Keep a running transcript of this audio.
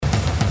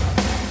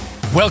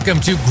Welcome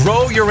to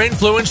Grow Your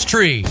Influence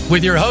Tree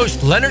with your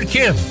host, Leonard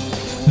Kim.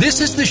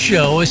 This is the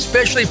show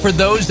especially for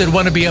those that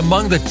want to be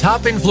among the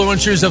top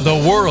influencers of the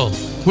world.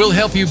 We'll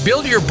help you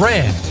build your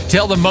brand,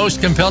 tell the most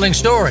compelling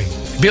story,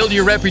 build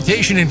your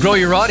reputation and grow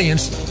your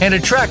audience, and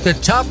attract the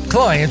top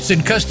clients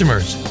and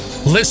customers.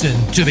 Listen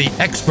to the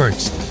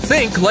experts.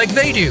 Think like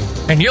they do,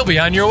 and you'll be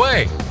on your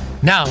way.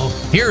 Now,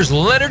 here's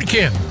Leonard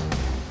Kim.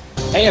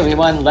 Hey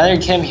everyone,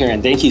 Leonard Kim here,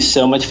 and thank you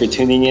so much for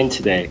tuning in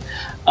today.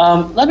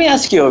 Let me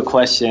ask you a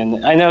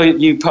question. I know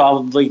you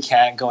probably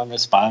can't go and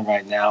respond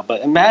right now,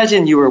 but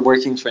imagine you were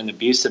working for an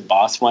abusive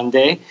boss one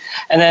day,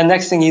 and then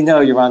next thing you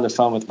know, you're on the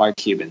phone with Mark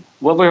Cuban.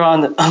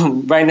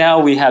 Right now,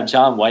 we have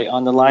John White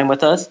on the line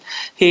with us.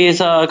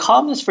 He's a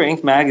columnist for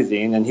Inc.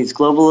 magazine, and he's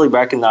globally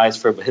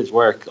recognized for his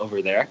work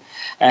over there.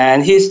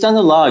 And he's done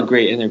a lot of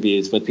great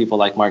interviews with people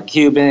like Mark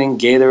Cuban,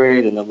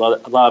 Gatorade, and a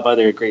lot of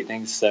other great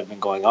things that have been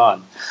going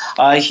on.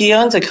 He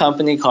owns a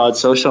company called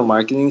Social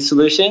Marketing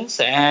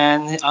Solutions,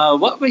 and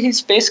what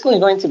he's basically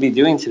going to be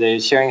doing today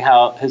is sharing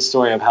his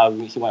story of how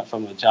he went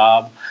from a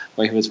job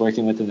where he was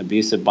working with an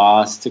abusive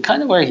boss to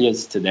kind of where he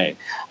is today.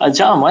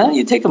 John, why don't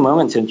you take a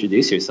moment to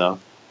introduce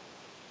yourself?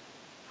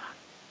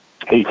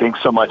 Hey,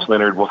 thanks so much,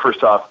 Leonard. Well,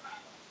 first off,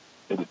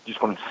 I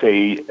just want to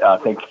say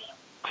thanks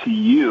to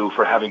you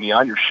for having me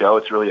on your show.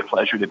 It's really a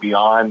pleasure to be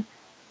on.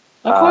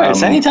 Of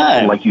course,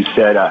 anytime. Like you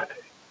said, I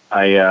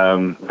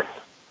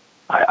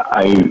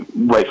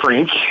write for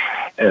Inc.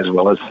 as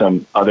well as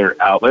some other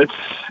outlets,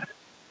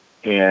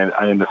 and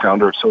I am the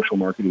founder of Social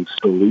Marketing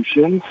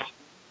Solutions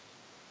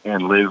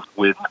and live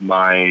with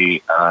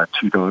my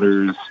two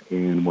daughters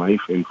and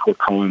wife in Fort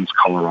Collins,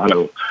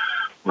 Colorado,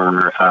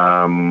 where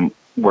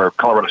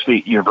Colorado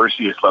State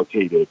University is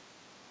located,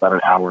 about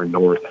an hour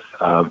north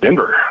of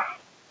Denver.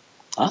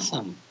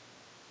 Awesome.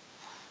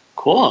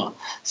 Cool.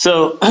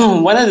 So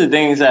one of the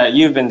things that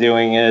you've been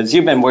doing is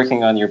you've been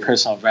working on your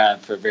personal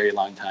brand for a very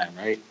long time,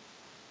 right?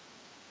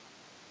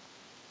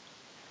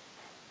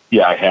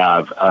 Yeah, I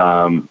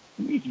have.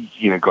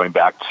 Going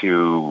back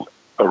to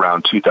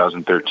around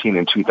 2013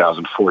 and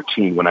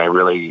 2014 when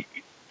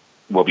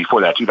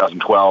before that,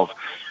 2012,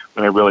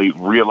 when I really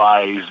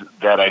realized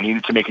that I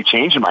needed to make a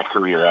change in my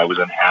career. I was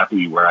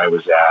unhappy where I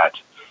was at.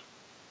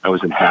 I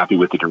was unhappy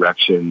with the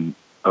direction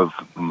of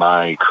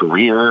my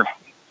career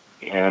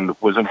and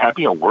was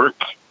unhappy at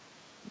work.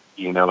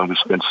 And we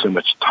spend so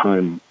much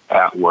time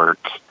at work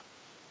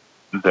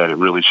that it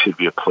really should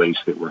be a place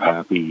that we're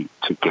happy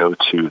to go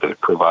to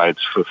that provides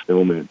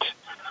fulfillment,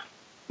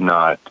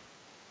 not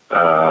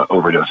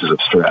overdoses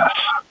of stress.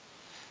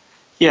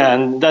 Yeah,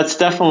 and that's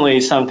definitely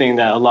something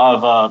that a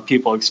lot of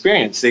people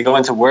experience. They go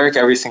into work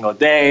every single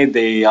day.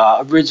 They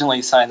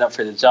originally signed up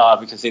for the job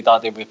because they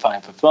thought they would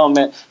find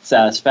fulfillment,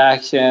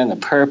 satisfaction, a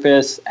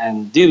purpose,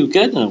 and do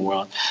good in the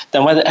world.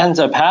 Then what ends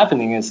up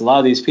happening is a lot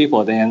of these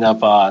people, they end up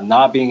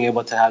not being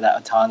able to have that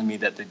autonomy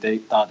that they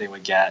thought they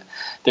would get.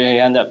 They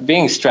end up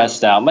being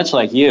stressed out, much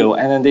like you,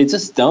 and then they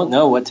just don't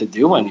know what to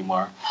do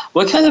anymore.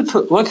 What kind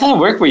of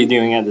work were you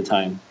doing at the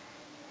time?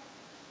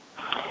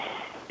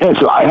 Yeah,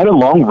 so I had a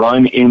long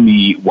run in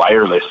the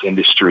wireless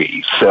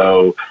industry.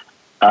 So,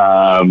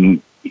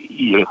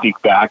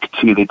 think back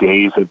to the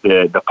days of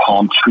the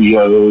Palm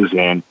Trios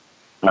and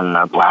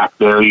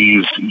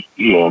Blackberries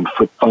and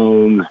flip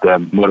phones, the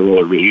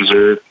Motorola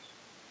Razr.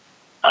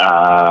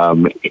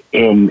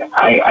 And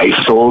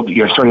I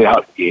started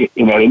out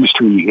in that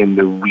industry in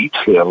the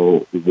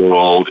retail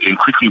world and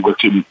quickly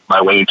worked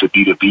my way into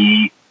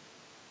B2B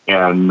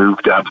and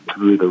moved up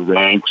through the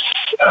ranks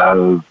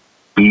of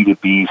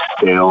B2B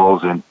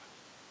sales and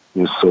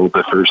sold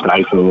the first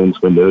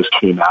iPhones when those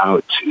came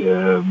out,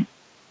 to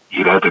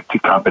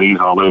companies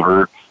all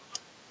over.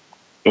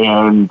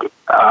 And,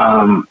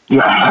 I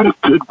had a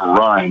good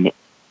run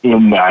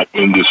in that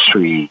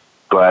industry,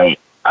 but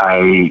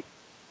I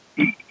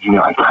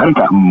kind of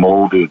got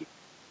molded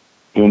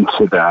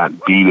into that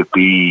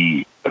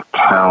B2B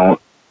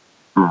account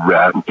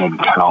rep and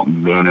account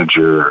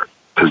manager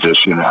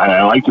position.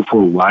 I liked it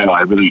for a while.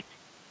 I really,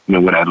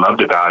 what I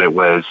loved about it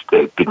was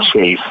the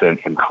chase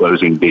and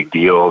closing big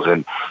deals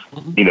and,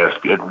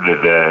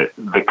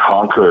 the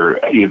conquer,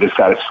 the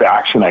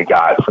satisfaction I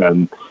got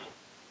from,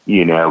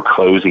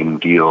 closing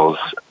deals.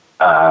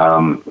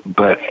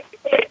 But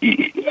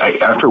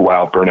after a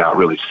while, burnout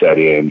really set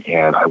in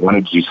and I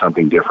wanted to do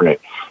something different.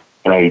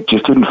 And I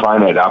just didn't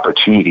find that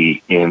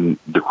opportunity in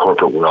the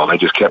corporate world. I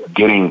just kept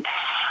getting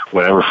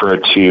what I refer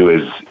to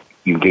as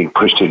getting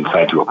pushed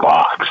inside to a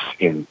box.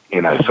 And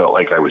I felt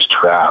like I was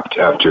trapped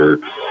after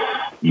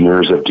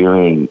years of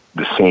doing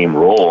the same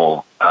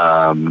role.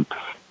 And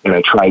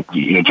I tried,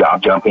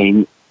 job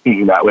jumping,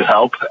 thinking that would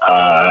help.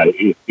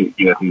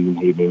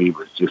 Maybe it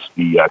was just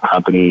the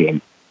company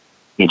and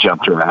it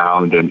jumped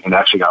around and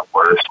actually got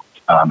worse.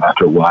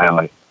 After a while,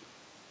 I,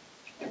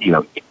 ended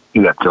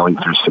up going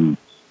through some,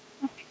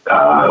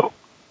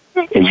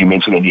 as you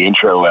mentioned in the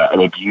intro, an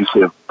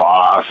abusive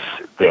boss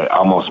that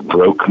almost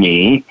broke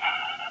me.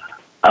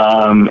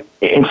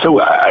 And so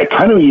I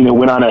kind of,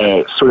 went on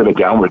a sort of a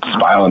downward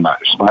spiral in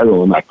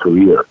my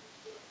career.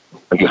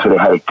 Like I said,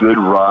 I had a good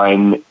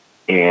run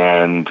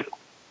and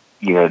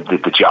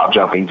the job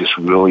jumping just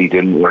really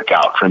didn't work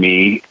out for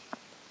me.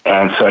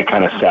 And so I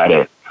kind of sat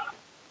at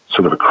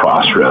sort of a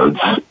crossroads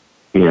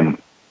in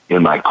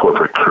my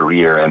corporate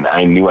career, and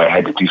I knew I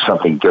had to do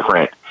something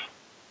different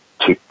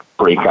to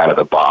break out of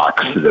the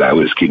box that I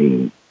was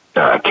getting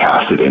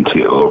casted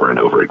into over and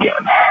over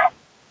again.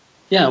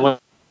 Yeah, well,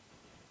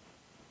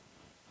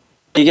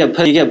 you get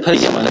put in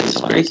when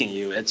it's breaking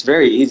you. It's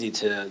very easy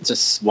to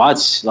just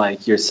watch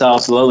like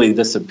yourself slowly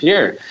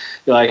disappear.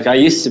 Like, I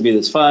used to be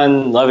this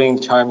fun,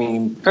 loving,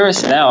 charming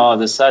person. Now all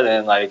of a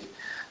sudden, like,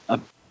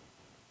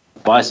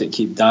 watch it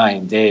keep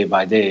dying day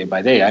by day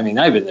by day. I mean,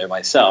 I've been there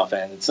myself,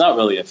 and it's not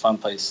really a fun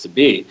place to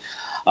be.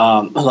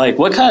 Like,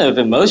 what kind of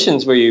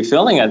emotions were you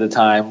feeling at the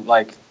time?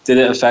 Like, did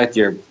it affect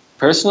your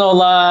personal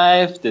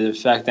life? Did it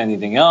affect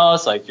anything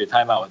else, like your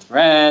time out with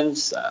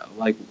friends?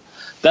 Like,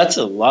 that's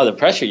a lot of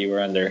pressure you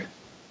were under.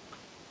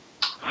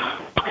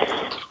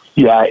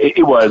 Yeah,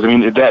 it was. I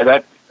mean,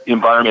 that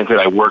environment that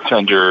I worked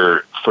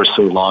under for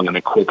so long in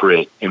the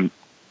corporate,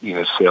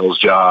 sales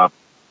job,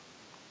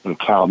 an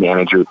account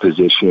manager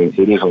position,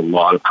 it is a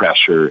lot of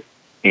pressure,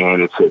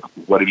 and it's a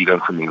what have you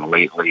done for me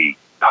lately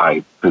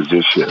type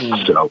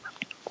position. So,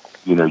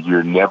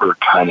 you're never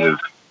kind of,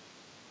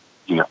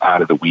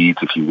 out of the weeds,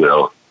 if you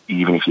will.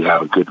 Even if you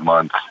have a good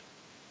month,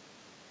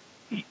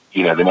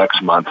 the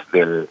next month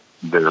they're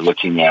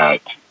looking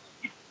at,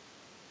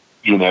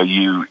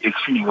 you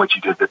exceeding what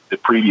you did the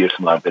previous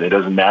month, and it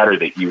doesn't matter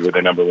that you were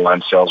the number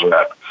one sales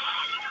rep.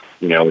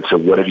 So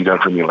what have you done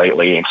for me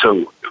lately? And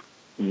so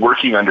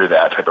working under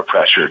that type of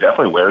pressure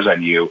definitely wears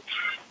on you.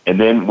 And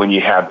then when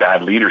you have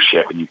bad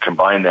leadership and you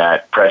combine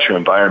that pressure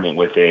environment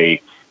with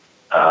a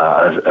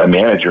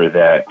manager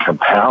that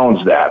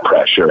compounds that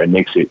pressure and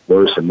makes it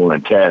worse and more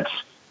intense,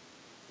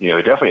 it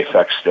definitely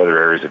affects the other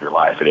areas of your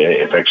life.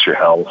 It affects your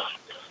health,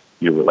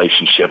 your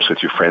relationships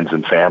with your friends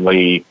and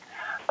family.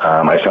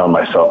 I found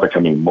myself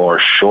becoming more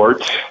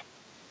short.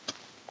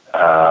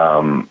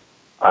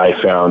 I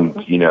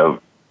found,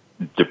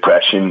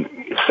 depression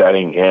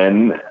setting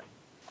in.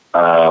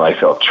 I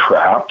felt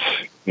trapped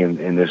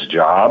in this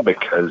job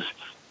because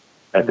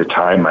at the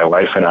time my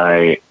wife and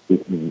I,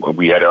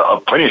 we had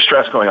plenty of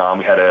stress going on.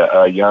 We had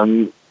a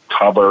young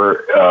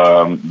toddler,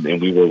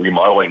 and we were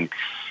remodeling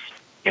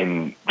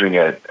and doing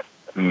a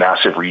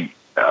massive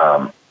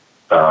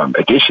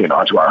addition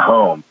onto our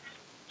home.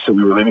 So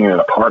we were living in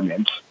an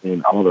apartment,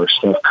 and all of our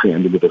stuff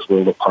crammed into this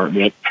little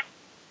apartment.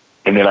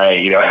 And then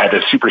I had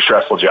this super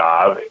stressful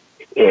job,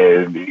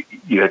 and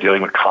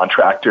dealing with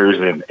contractors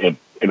and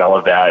all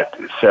of that.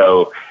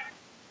 So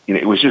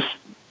it was just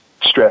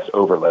stress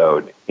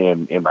overload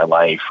in my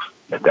life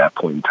at that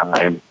point in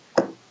time.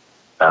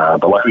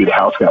 But luckily, the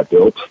house got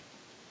built,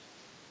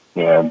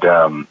 and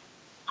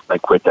I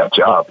quit that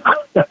job.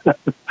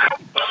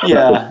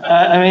 Yeah,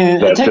 I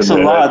mean, it takes a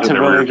lot to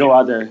really go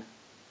out there.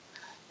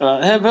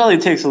 It really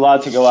takes a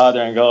lot to go out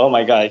there and go, oh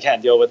my God, I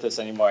can't deal with this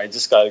anymore. I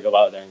just got to go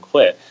out there and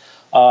quit.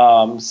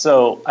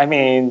 So, I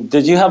mean,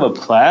 did you have a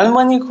plan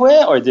when you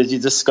quit, or did you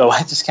just go,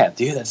 I just can't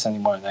do this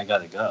anymore and I got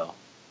to go?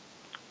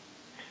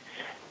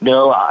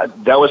 No,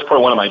 that was part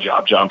of one of my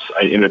job jumps.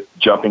 I ended up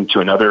jumping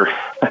to another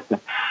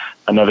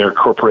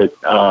corporate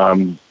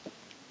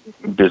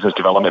business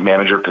development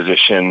manager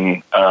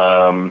position.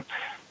 And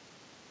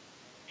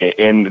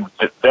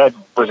that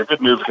was a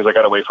good move because I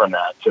got away from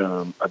that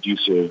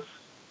abusive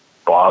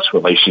boss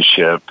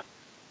relationship,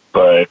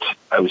 but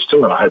I was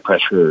still in a high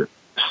pressure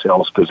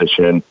sales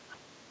position.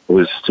 I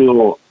was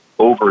still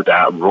over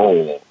that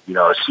role. I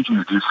was seeking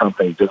to do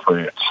something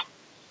different.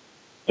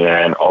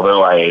 And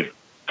although I had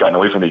gotten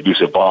away from the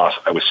abusive boss,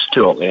 I was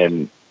still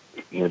in,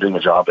 doing a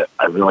job that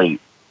I really,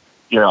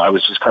 I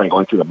was just kind of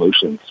going through the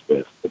motions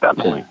with at that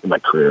point in my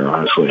career,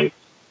 honestly.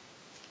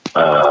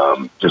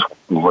 Just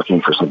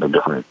looking for something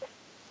different.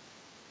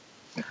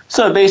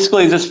 So it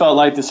basically just felt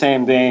like the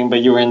same thing,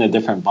 but you were in a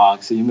different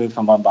box. So you moved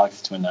from one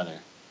box to another.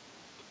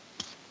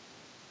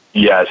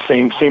 Yeah,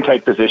 same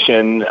type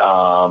position,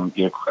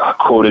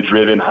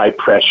 quota-driven,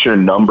 high-pressure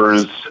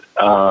numbers,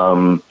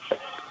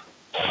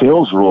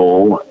 sales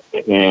role,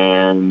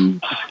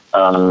 and,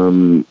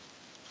 like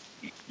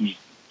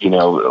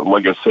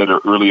I said,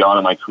 early on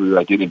in my career,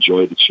 I did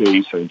enjoy the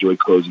chase. I enjoyed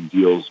closing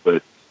deals,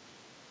 but,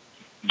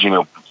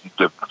 the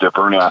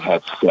burnout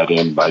had set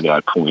in by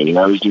that point, and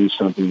I was doing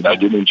something that I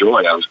didn't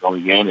enjoy. I was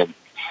going in and,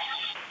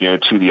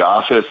 to the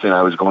office, and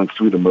I was going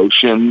through the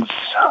motions,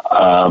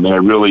 and I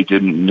really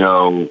didn't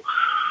know,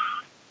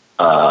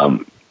 how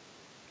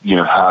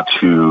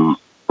to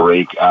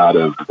break out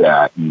of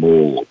that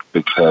mold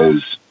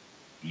because,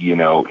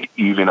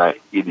 even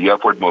the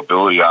upward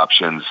mobility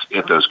options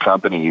at those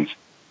companies,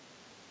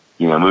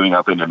 moving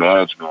up into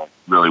management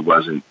really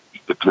wasn't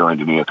appealing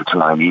to me at the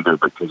time either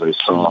because I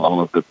saw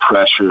all of the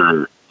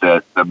pressure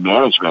that the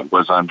management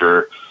was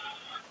under,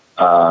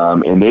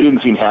 and they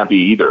didn't seem happy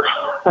either.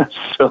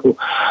 So,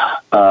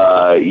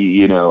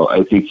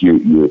 I think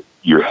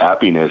your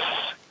happiness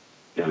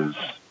is,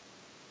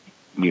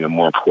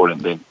 more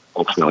important than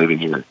ultimately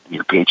than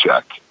your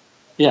paycheck.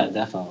 Yeah,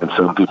 definitely. And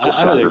some people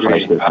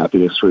sacrifice their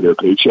happiness for their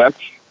paycheck,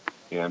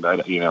 and I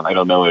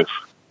don't know if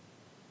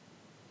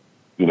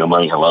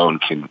money alone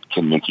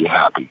can make you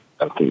happy.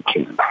 I think it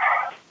can.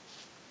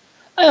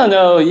 I don't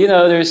know.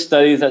 There's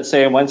studies that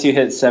say once you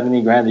hit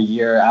 70 grand a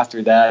year,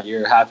 after that,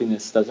 your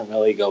happiness doesn't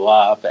really go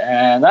up.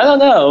 And I don't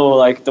know,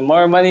 like the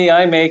more money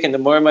I make and the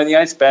more money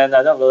I spend,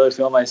 I don't really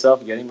feel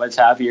myself getting much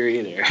happier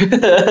either.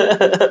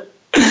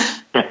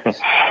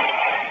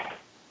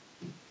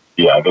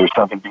 Yeah, there's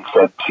something to be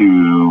said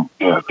to,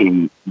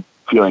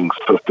 feeling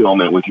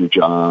fulfillment with your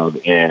job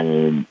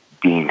and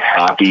being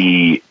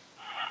happy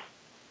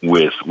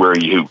with where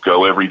you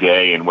go every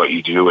day and what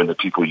you do and the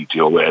people you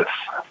deal with.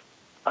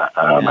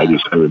 I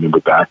remember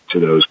back to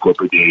those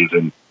corporate days,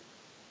 and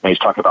I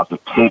used to talk about the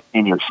pit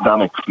in your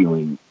stomach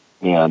feeling.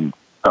 And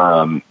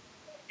the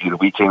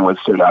weekend would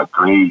start out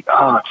great.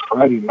 Oh, it's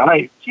Friday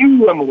night.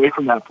 I'm away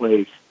from that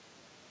place.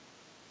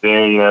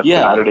 Then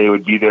Saturday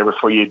would be there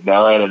before you'd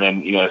know it, and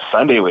then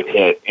Sunday would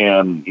hit,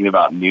 and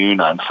about noon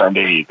on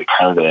Sunday, the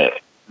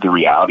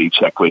reality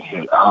check would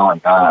hit. Oh my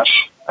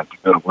gosh, I have to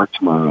go to work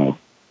tomorrow,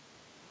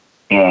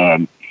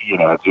 and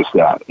just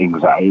that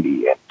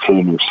anxiety and pit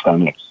in your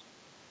stomach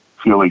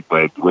feeling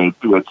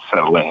would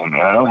settle in. And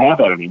I don't have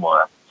that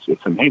anymore.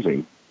 It's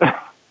amazing.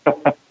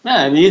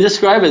 Man, you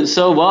describe it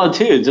so well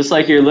too, just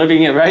like you're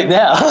living it right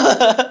now.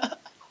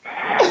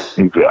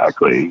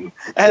 Exactly.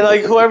 And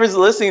like whoever's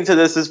listening to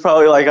this is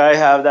probably like, I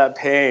have that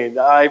pain.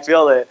 I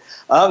feel it.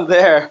 I'm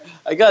there.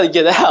 I got to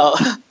get out.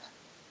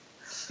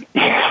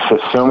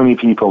 So many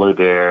people are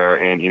there,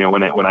 and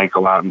when I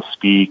go out and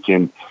speak,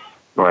 and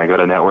when I go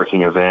to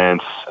networking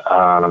events,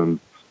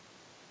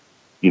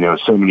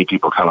 so many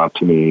people come up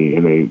to me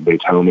and they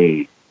tell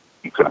me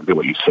exactly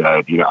what you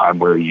said. I'm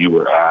where you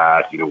were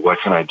at. What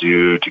can I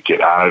do to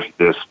get out of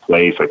this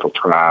place? I feel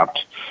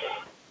trapped.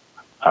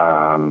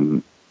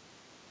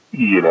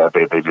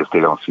 They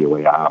don't see a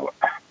way out.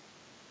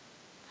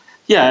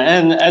 Yeah,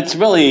 and it's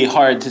really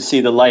hard to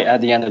see the light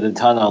at the end of the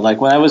tunnel. Like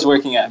when I was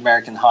working at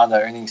American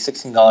Honda, earning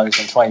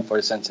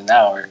 $16.24 an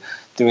hour,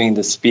 doing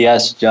this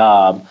BS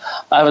job,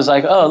 I was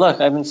like, oh,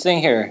 look, I've been sitting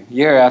here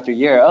year after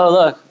year. Oh,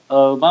 look,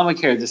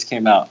 Obamacare just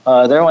came out.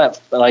 There went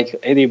like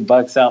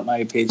 $80 out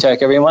my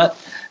paycheck every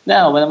month.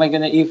 Now, what am I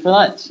going to eat for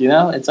lunch?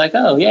 It's like,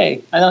 oh,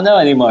 yay, I don't know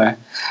anymore.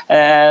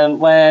 And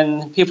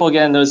when people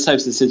get in those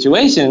types of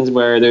situations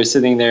where they're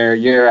sitting there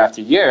year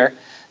after year,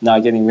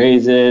 not getting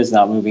raises,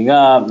 not moving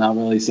up, not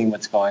really seeing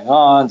what's going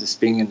on, just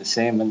being in the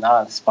same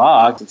monotonous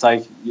box, it's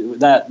like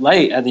that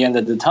light at the end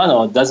of the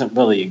tunnel doesn't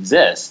really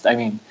exist. I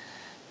mean,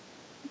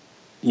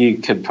 you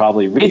could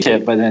probably reach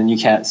it, but then you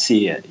can't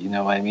see it. You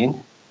know what I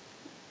mean?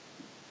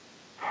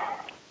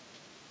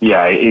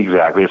 Yeah,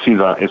 exactly. It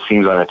seems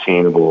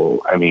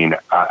unattainable. I mean,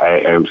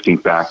 I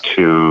think back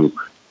to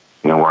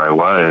where I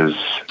was,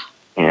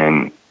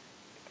 and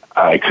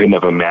I couldn't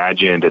have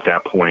imagined at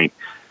that point,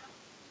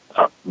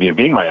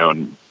 being my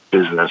own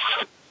business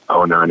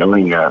owner and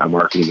owning a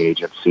marketing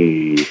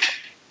agency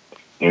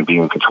and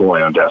being in control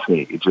of my own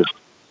destiny. It just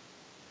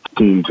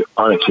seemed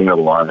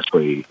unattainable,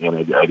 honestly, and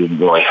I didn't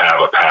really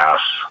have a path,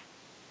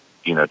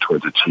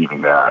 towards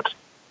achieving that.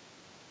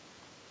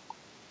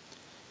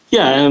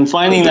 Yeah, and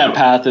finding that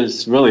path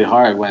is really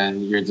hard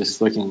when you're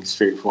just looking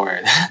straight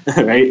forward,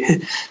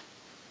 right?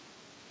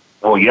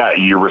 Well, yeah,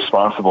 you're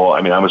responsible.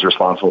 I mean, I was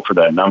responsible for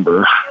that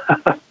number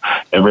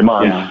every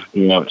month.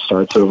 Yeah. It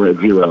starts over at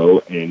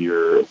zero, and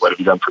what have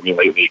you done for me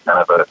lately? Kind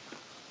of a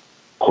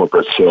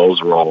corporate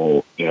sales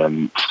role.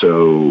 And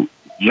so,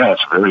 yeah,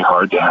 it's very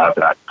hard to have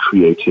that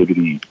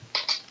creativity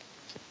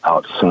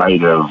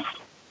outside of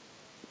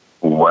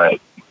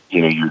what,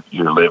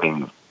 you're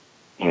living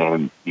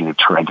and,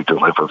 trying to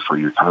deliver for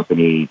your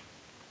company.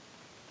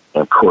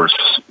 And of course,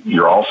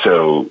 you're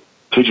also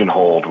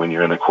pigeonholed when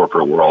you're in the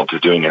corporate world to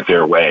doing it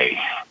their way.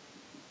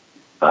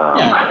 One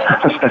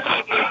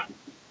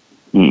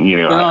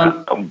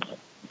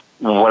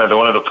of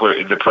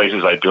the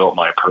places I built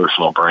my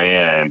personal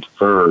brand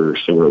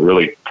first, and where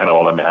really kind of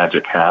all the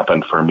magic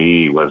happened for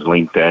me, was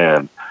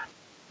LinkedIn.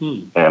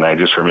 And I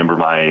just remember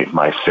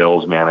my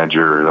sales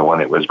manager, the one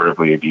that was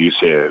verbally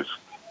abusive.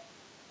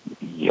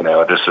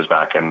 This was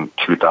back in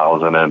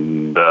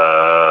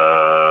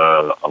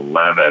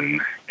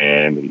 2011,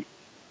 and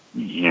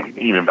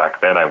even back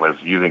then, I was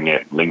using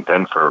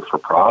LinkedIn for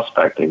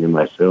prospecting in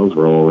my sales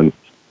role, and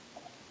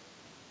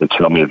he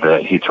told me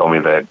that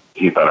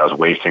he thought I was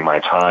wasting my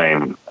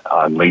time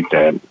on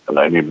LinkedIn, and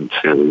I needed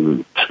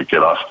to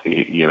get off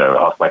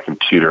off my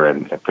computer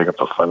and pick up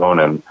the phone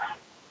and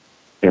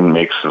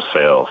make some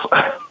sales.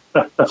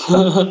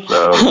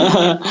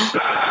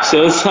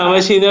 Shows how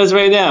much he knows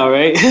right now,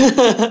 right?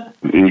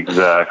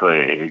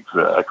 Exactly.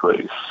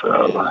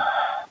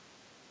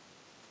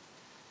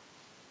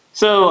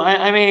 So,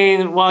 I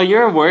mean, while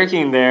you're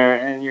working there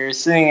and you're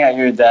sitting at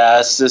your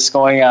desk, just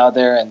going out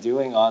there and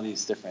doing all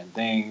these different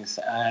things,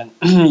 and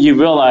you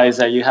realize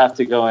that you have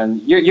to go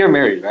and you're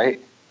married,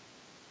 right?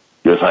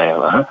 Yes, I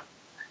am. Uh-huh.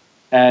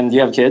 And you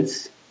have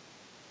kids?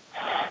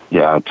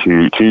 Yeah,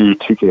 two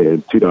kids,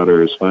 2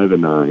 daughters, 5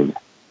 and 9.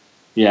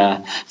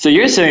 Yeah. So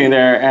you're sitting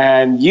there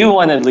and you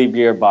want to leave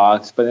your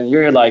box, but then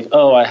you're like,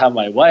 oh, I have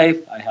my wife,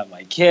 I have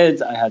my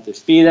kids, I have to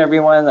feed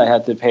everyone, I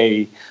have to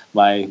pay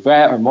my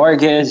rent or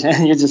mortgage.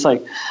 And you're just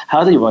like,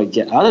 how do I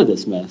get out of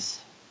this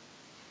mess?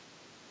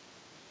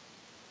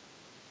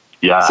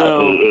 Yeah,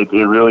 so, it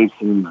really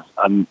seems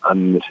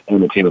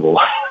unattainable.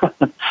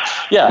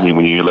 Yeah. I mean,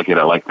 when you look at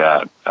it like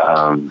that,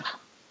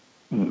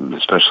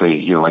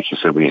 especially, like you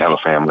said, when you have a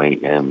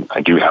family, and I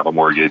do have a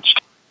mortgage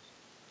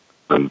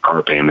and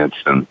car payments,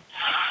 and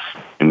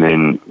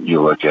then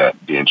you look at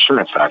the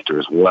insurance factor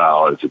as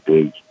well. It's a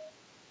big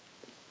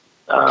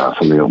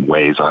something that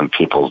weighs on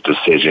people's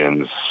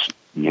decisions.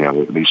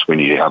 At least when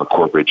you have a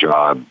corporate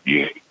job,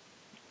 you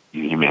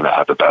may not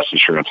have the best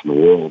insurance in the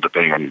world,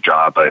 depending on your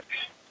job, but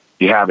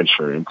you have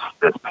insurance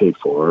that's paid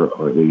for,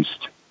 or at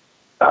least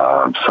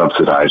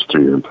subsidized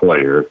through your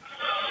employer.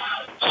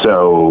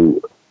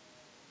 So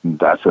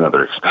that's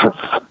another expense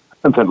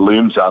that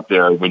looms out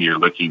there when you're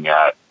looking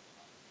at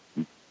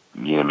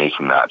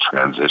making that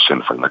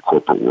transition from the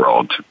corporate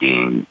world to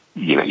being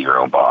your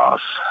own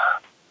boss.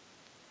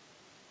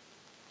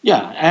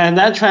 Yeah, and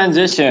that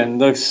transition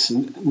looks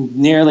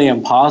nearly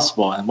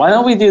impossible. And why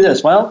don't we do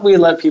this? Why don't we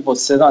let people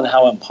sit on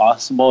how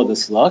impossible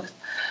this looks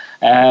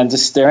and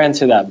just stare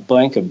into that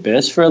blank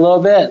abyss for a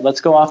little bit?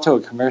 Let's go off to a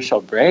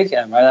commercial break,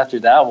 and right after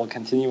that, we'll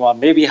continue on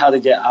maybe how to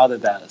get out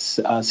of that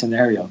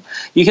scenario.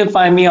 You can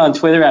find me on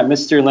Twitter at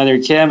Mr.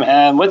 Leonard Kim.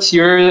 And what's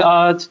your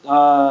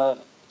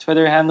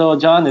Twitter handle,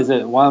 John? Is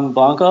it Juan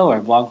Blanco or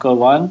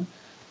Blanco1?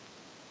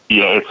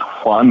 Yeah, it's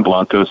Juan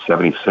Blanco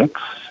 76.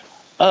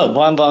 Oh,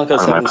 Juan Blanco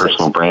 76. My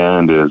personal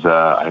brand is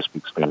I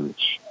Speak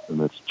Spanish,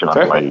 and it's John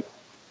Perfect. White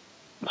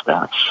in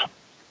Spanish.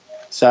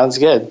 Sounds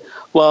good.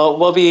 Well,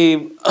 we'll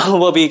be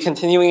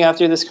continuing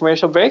after this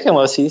commercial break, and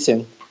we'll see you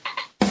soon.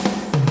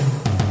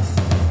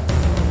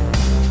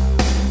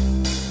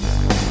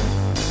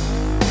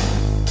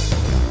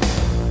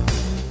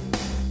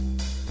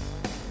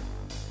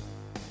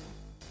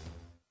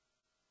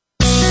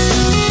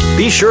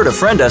 Be sure to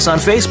friend us on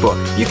Facebook.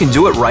 You can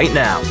do it right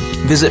now.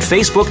 Visit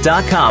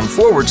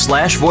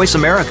facebook.com/Voice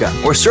America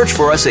or search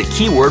for us at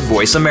keyword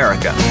Voice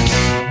America.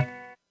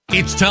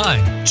 It's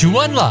time to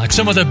unlock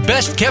some of the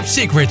best-kept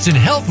secrets in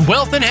health,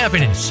 wealth, and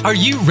happiness. Are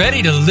you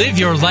ready to live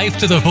your life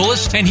to the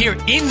fullest and hear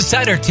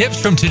insider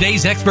tips from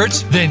today's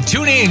experts? Then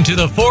tune in to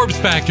The Forbes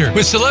Factor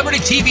with celebrity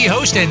TV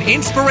host and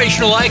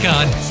inspirational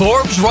icon,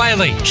 Forbes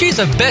Riley. She's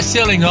a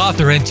best-selling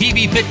author and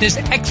TV fitness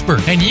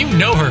expert, and you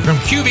know her from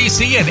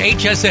QVC and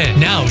HSN.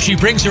 Now she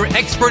brings her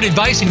expert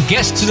advice and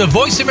guests to the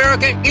Voice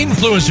America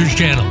Influencers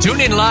channel.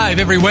 Tune in live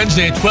every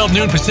Wednesday at 12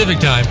 noon Pacific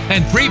Time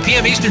and 3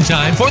 p.m. Eastern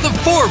Time for The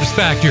Forbes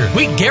Factor.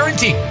 We guarantee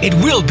it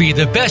will be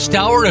the best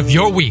hour of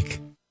your week.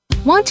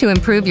 Want to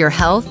improve your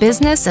health,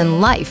 business,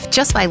 and life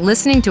just by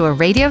listening to a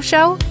radio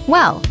show?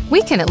 Well,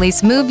 we can at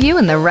least move you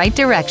in the right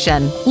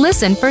direction.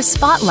 Listen for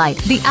Spotlight,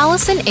 the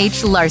Allison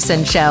H.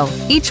 Larson Show.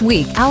 Each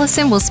week,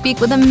 Allison will speak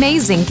with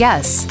amazing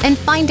guests and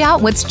find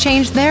out what's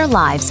changed their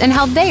lives and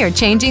how they are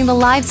changing the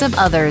lives of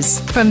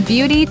others. From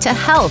beauty to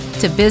health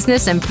to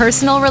business and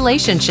personal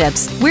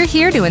relationships, we're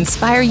here to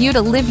inspire you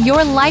to live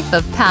your life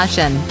of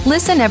passion.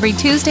 Listen every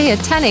Tuesday at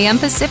 10 a.m.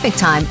 Pacific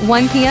Time,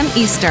 1 p.m.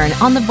 Eastern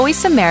on the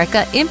Voice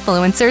America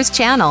Influencers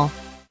channel.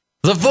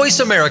 The Voice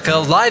America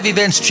Live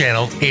Events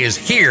channel is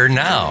here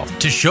now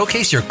to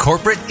showcase your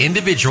corporate,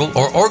 individual,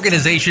 or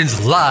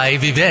organization's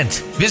live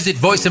event. Visit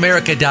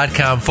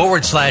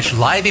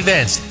voiceamerica.com/live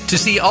events to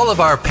see all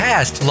of our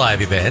past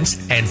live events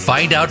and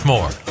find out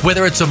more.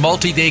 Whether it's a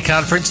multi-day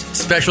conference,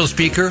 special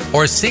speaker,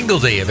 or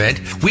single-day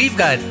event, we've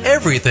got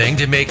everything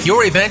to make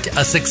your event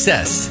a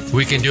success.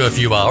 We can do a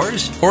few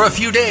hours or a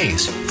few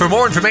days. For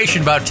more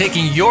information about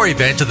taking your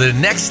event to the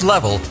next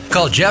level,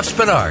 call Jeff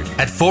Spinard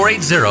at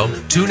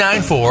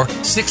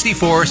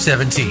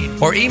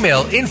 480-294-6417 or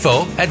email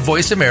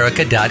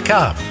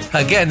info@voiceamerica.com.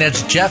 Again,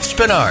 that's Jeff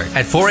Spinard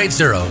at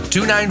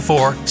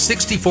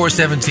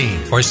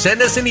 480-294-6417 or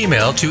send us an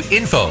email to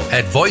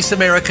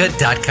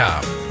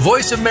info@voiceamerica.com.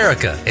 Voice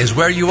America is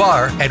where you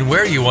are and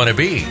where you want to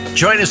be.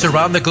 Join us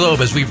around the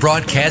globe as we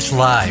broadcast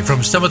live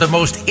from some of the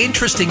most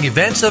interesting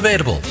events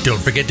available. Don't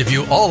forget to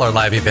view all our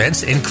live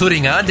events,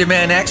 including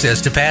on-demand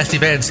access to past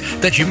events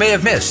that you may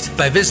have missed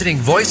by visiting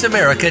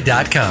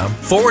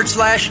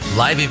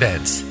voiceamerica.com/live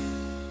events.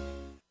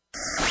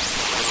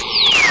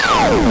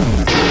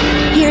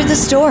 Hear the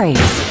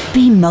stories.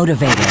 Be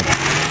motivated.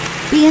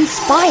 Be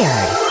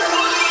inspired.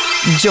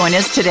 Join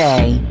us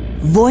today.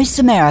 Voice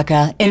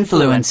America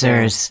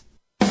Influencers.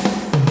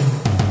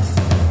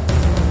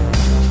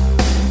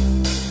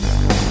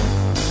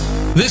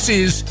 This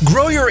is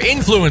Grow Your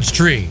Influence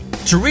Tree.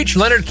 To reach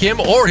Leonard Kim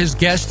or his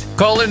guest,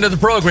 call into the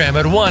program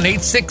at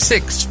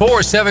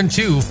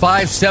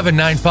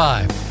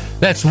 1-866-472-5795.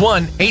 That's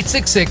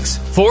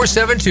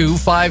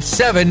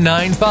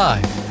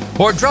 1-866-472-5795.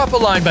 Or drop a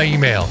line by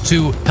email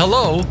to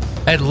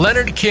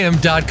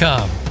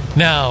hello@leonardkim.com.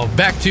 Now,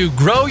 back to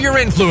Grow Your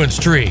Influence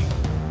Tree.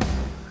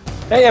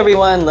 Hey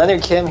everyone,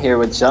 Leonard Kim here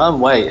with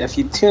John White. If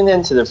you tune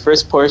into the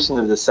first portion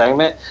of the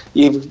segment,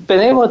 you've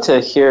been able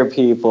to hear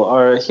people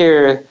or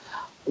hear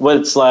what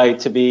it's like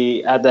to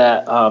be at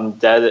that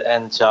dead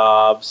end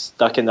job,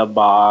 stuck in a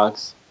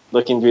box,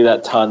 looking through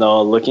that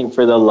tunnel, looking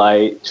for the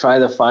light, trying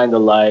to find the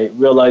light,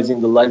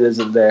 realizing the light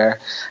isn't there,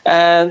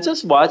 and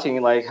just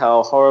watching like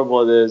how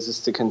horrible it is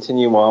just to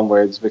continue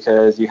onwards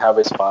because you have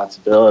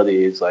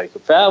responsibilities like a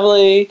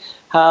family,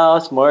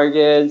 house,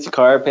 mortgage,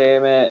 car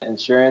payment,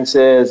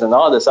 insurances, and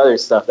all this other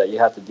stuff that you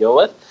have to deal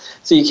with.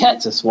 So you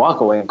can't just walk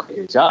away and quit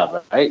your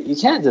job, right? You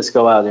can't just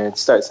go out there and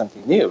start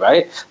something new,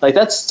 right? Like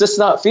that's just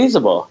not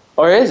feasible.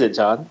 Or is it,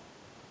 John?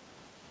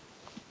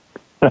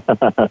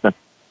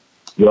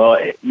 Well,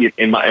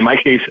 in my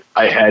case,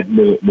 I had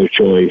no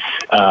choice.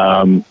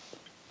 Well,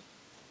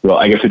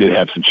 I guess I did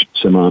have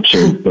some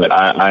options, but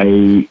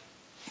I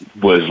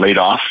was laid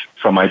off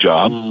from my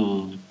job,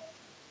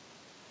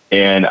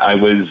 and I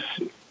was.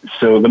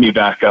 So let me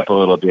back up a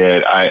little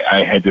bit.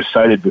 I had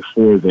decided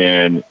before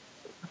then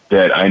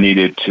that I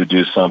needed to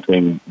do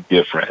something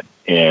different,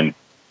 and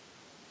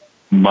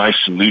my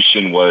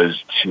solution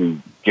was to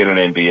get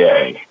an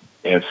MBA.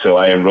 And so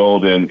I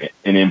enrolled in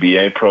an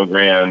MBA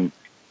program,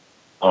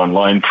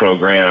 online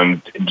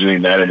program,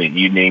 doing that in the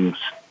evenings,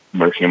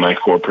 working my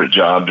corporate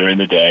job during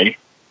the day.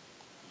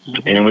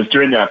 Mm-hmm. And it was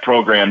during that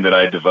program that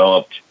I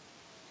developed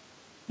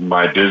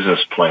my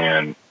business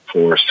plan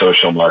for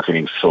social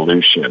marketing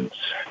solutions.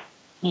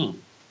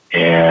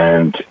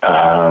 And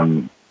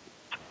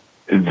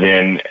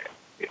then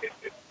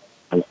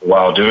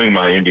while doing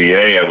my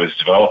MBA, I was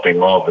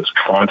developing all this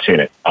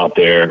content out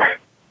there.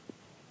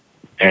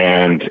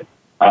 And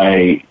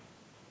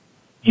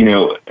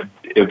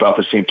about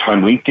the same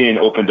time, LinkedIn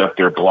opened up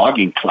their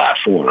blogging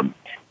platform,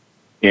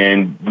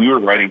 and we were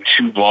writing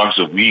 2 blogs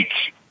a week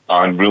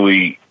on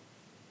really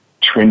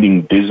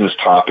trending business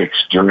topics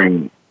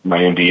during my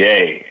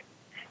MBA.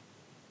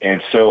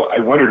 And so I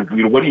wondered,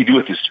 what do you do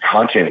with this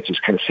content? It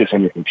just kind of sits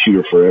on your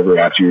computer forever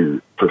after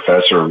your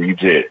professor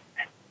reads it.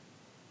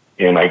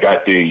 And I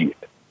got the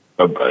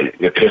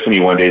epiphany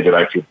one day that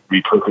I could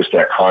repurpose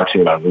that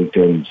content on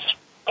LinkedIn's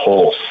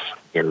Pulse,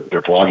 their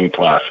blogging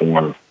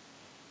platform.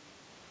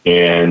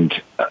 And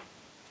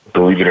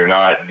believe it or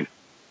not,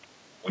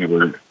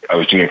 I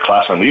was doing a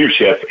class on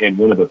leadership, and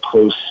one of the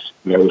posts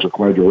that I was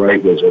required to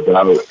write was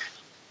about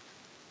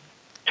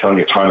telling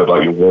a time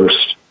about your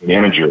worst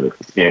manager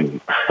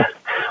and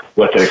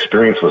what that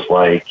experience was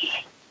like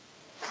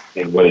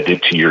and what it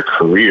did to your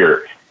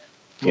career.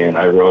 And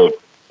I wrote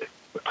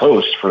a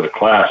post for the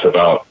class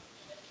about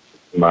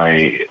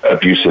my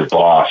abusive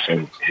boss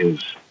and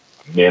his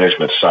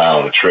management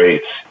style and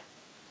traits.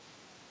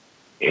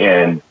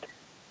 And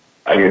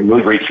I got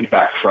really great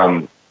feedback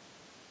from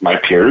my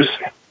peers,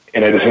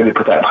 and I decided to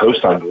put that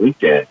post on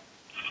LinkedIn.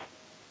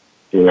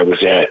 And I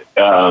was at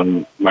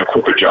my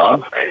corporate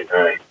job.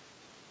 I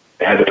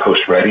had the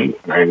post ready,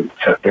 and I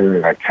sat there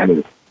and I kind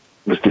of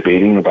was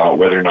debating about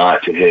whether or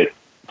not to hit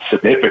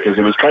submit, because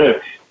it was kind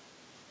of,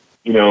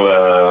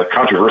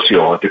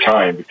 controversial at the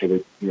time,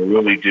 because I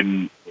really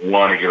didn't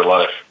want to get a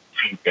lot of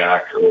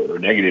feedback or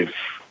negative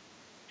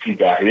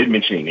feedback. I didn't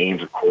mention any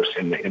names, of course,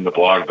 in the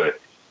blog, but I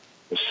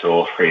was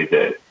so afraid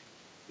that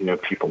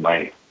people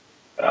might,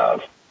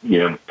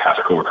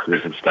 past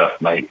coworkers and stuff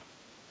might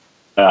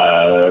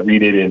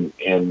read it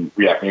and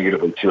react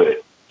negatively to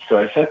it. So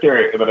I sat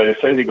there, but I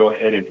decided to go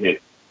ahead and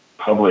hit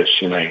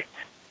publish, and I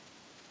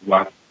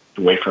walked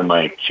away from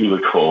my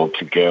cubicle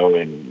to go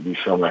and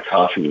refill my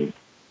coffee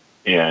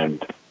and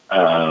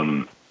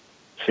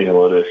say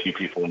hello to a few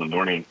people in the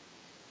morning.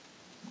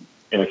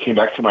 And I came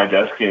back to my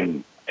desk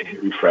and I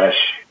hit refresh,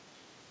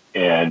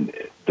 and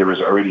there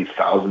was already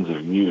thousands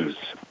of views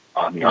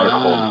on the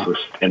article in the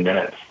first 10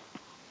 minutes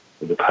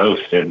of the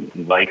post,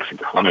 and likes and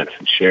comments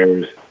and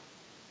shares.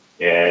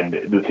 And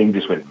the thing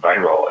just went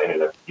viral. I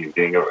ended up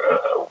getting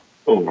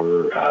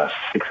over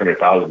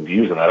 600,000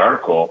 views on that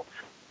article.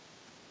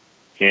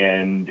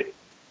 And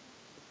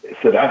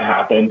so that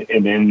happened.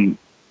 And then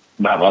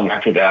not long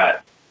after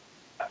that,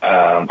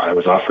 I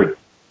was offered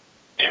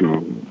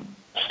to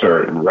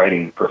start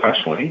writing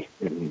professionally.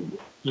 And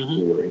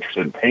they were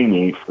interested in paying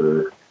me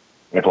for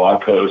my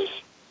blog posts.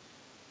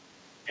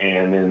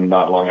 And then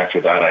not long after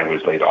that, I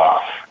was laid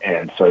off.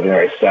 And so there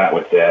I sat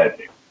with that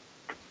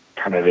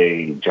kind of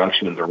a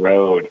junction in the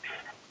road.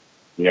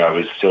 I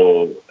was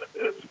still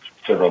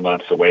several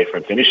months away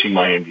from finishing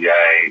my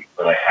MBA,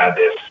 but I had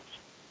this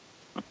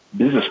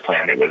business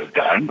plan that was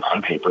done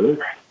on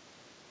paper.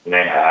 And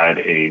I had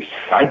a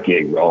side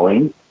gig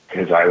rolling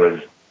because I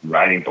was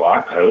writing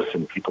blog posts,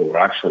 and people were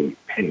actually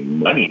paying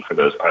money for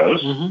those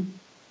posts.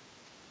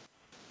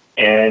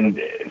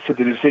 And so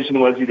the decision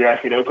was either I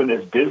could open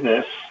this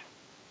business,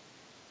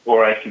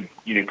 or I could,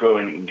 go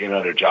and get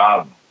another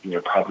job,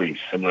 probably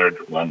similar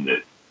to one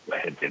that I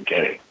had been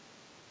getting.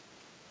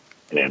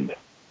 And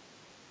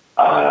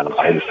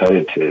I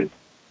decided to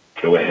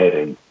go ahead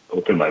and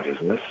open my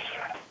business.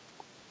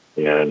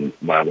 And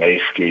my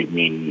wife gave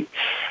me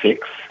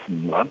 6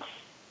 months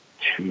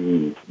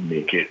to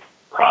make it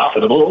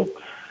profitable,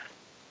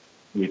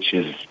 which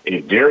is a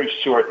very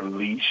short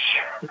leash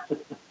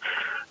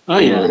for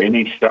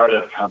any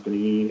startup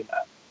company,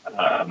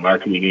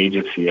 marketing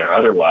agency, or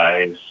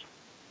otherwise.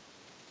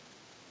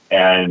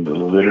 And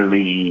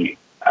literally,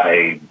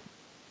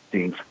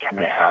 things kind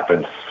of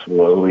happened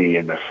slowly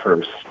in the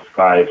first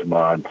 5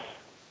 months.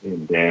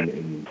 And then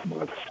in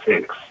month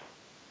 6,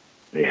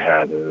 they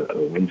had a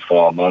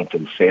windfall month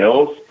in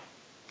sales.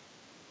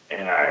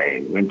 And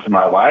I went to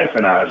my wife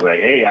and I was like,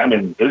 hey, I'm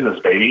in business,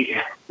 baby.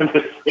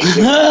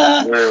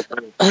 we're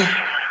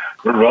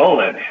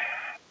rolling.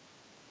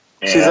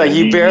 She's like,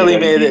 you barely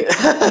made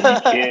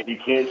it. you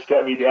can't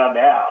shut me down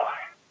now.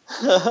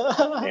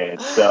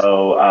 And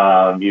so,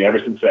 ever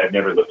since that, I've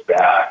never looked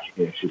back.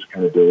 It's just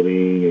kind of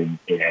building,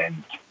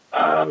 and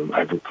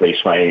I've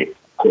replaced my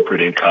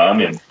corporate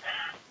income and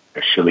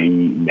actually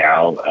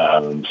now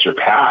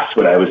surpassed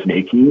what I was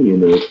making in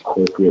those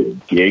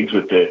corporate gigs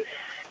with the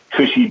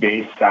cushy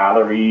base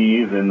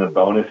salaries and the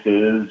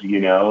bonuses, and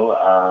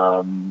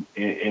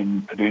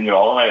doing it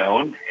all on my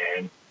own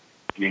and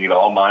doing it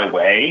all my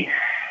way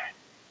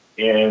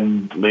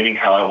and living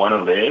how I want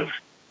to live.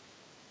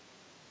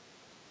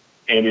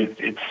 And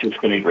it's just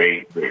been a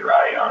great, great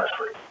ride,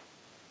 honestly.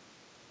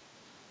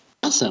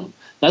 Awesome.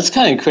 That's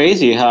kind of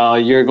crazy how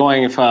you're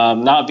going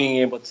from not being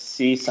able to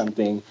see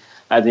something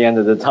at the end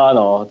of the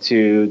tunnel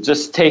to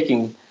just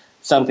taking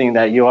something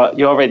that you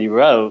already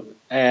wrote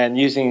and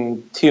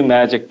using 2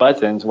 magic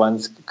buttons,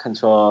 one's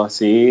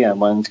Control-C and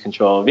one's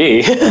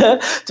Control-V,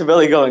 to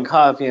really go and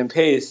copy and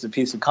paste a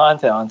piece of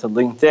content onto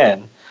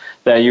LinkedIn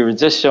that you were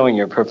just showing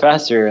your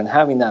professor and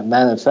having that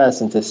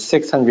manifest into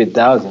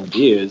 600,000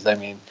 views. I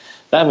mean,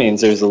 that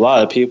means there's a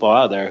lot of people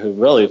out there who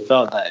really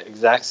felt that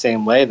exact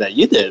same way that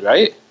you did,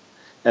 right?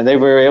 And they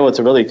were able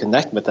to really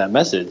connect with that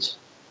message.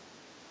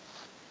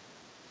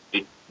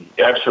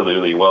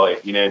 Absolutely. Well,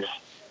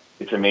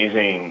 it's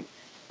amazing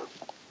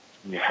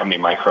how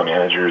many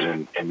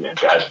micromanagers and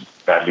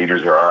bad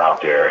leaders there are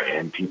out there.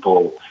 And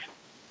people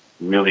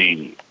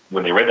really,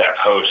 when they read that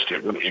post,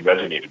 it really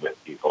resonated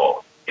with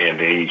people. And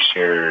they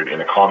shared in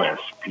the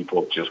comments,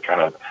 people just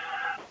kind of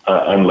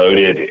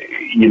unloaded,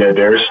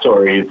 their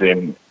stories.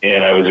 And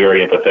I was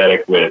very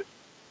empathetic with,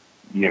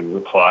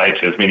 reply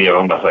to as many of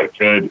them as I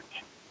could,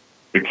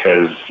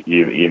 because,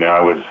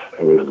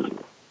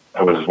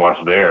 I was once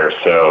there.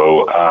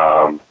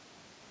 So,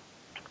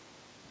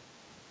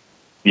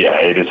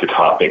 it is a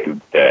topic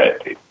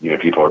that,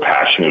 people are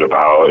passionate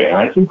about. And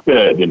I think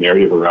the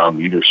narrative around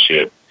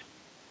leadership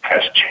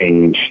has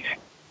changed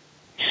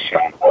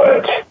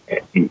somewhat. I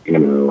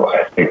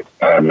think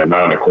I'm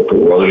not in the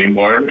corporate world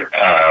anymore.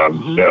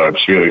 So I'm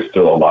sure there's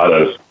still a lot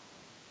of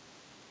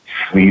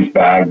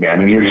sleazebag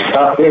managers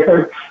out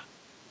there.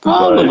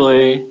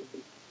 Probably.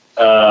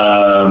 But,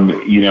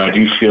 I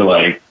do feel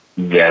like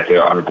that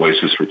there are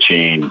voices for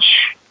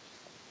change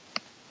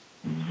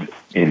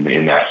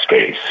in that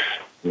space,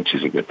 which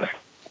is a good thing.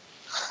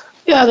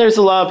 Yeah, there's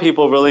a lot of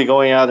people really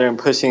going out there and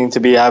pushing to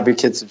be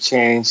advocates of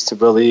change to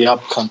really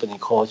up company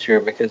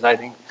culture, because I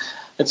think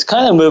it's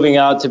kind of moving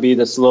out to be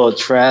this little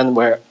trend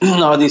where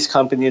all these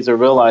companies are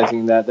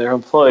realizing that their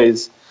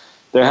employees,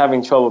 they're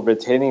having trouble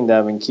retaining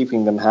them and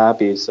keeping them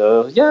happy.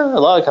 So, a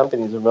lot of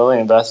companies are really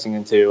investing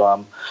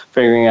into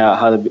figuring out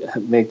how to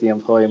make the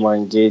employee more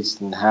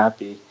engaged and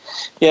happy.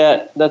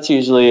 Yeah, that's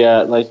usually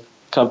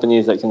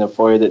companies that can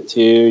afford it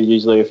too.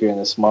 Usually if you're in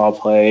a small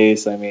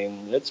place, I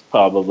mean, it's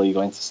probably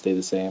going to stay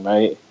the same,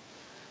 right?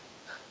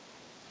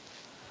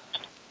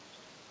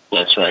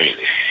 That's right.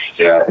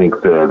 Yeah, I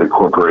think the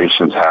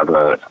corporations have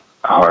a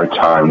hard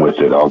time with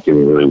it all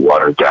getting really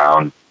watered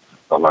down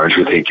the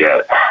larger they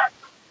get.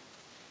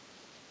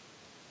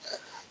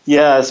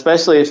 Yeah,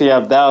 especially if you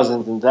have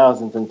thousands and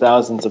thousands and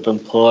thousands of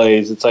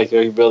employees. It's like,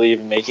 are you really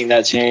even making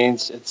that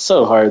change? It's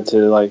so hard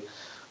to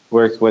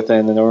work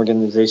within an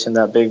organization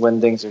that big when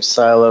things are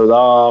siloed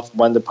off.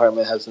 One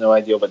department has no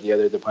idea what the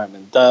other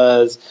department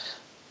does.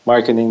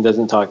 Marketing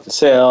doesn't talk to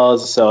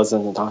sales. Sales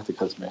doesn't talk to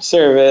customer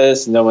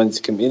service. No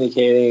one's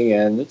communicating.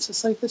 And it's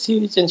just this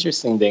huge,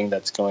 interesting thing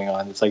that's going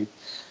on. It's kind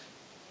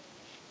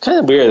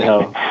of weird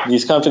how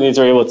these companies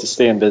are able to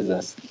stay in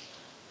business.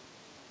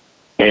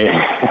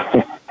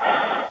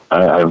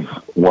 I've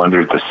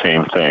wondered the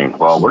same thing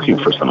while working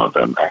for some of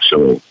them,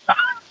 actually.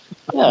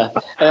 Yeah,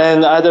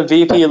 and at the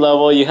VP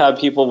level, you have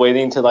people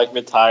waiting to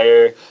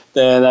retire.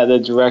 Then at the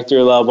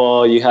director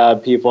level, you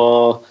have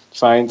people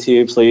trying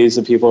to please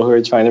the people who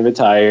are trying to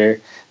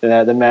retire. Then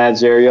at the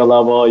managerial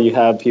level, you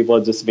have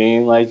people just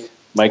being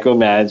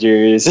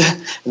micromanagers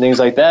and things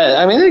like that.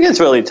 I mean, it gets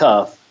really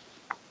tough.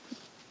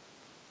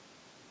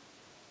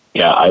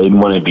 Yeah, I didn't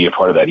want to be a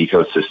part of that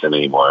ecosystem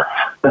anymore.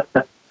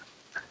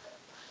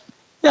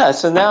 Yeah,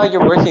 so now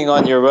you're working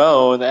on your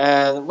own.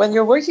 And when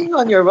you're working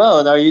on your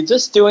own, are you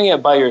just doing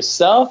it by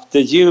yourself?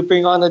 Did you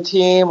bring on a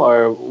team,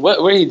 or what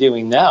are you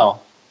doing now?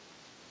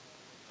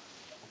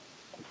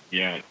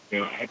 Yeah, I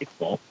have a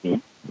small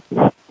team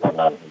that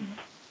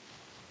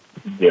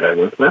I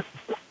work with.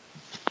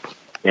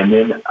 And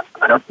then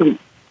I also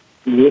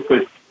work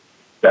with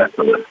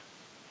specialists.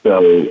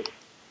 So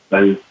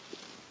it's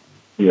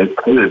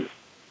kind of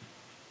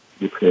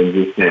the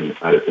transition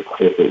out of the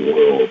corporate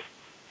world.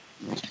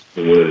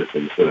 And one of the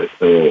things that I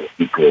tell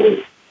people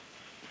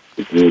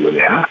to do when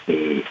they ask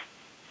me,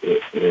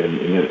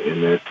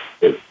 and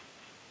that's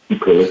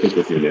prolific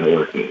with your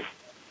networking.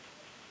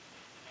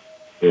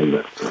 And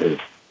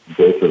I've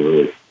built a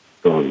really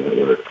strong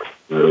network,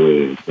 not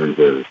only in terms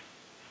of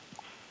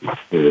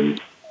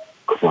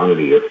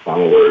quantity of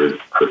followers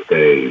per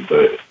se,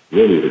 but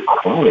really the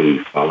quality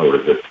of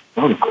followers. It's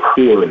some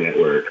core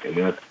network, and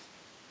that's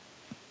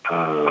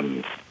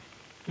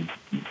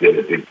been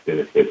a big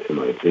benefit to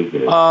my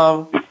business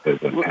because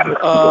I'm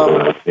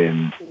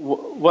having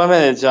 1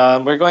 minute,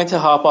 John. We're going to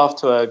hop off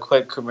to a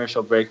quick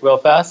commercial break real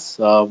fast.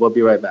 We'll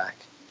be right back.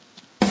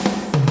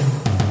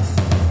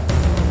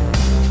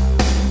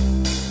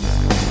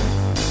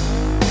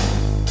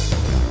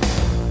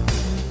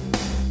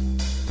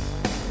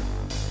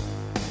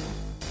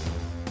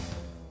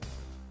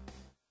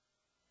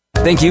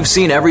 Think you've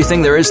seen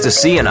everything there is to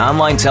see in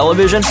online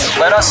television?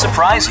 Let us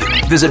surprise you.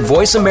 Visit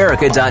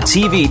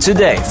voiceamerica.tv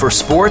today for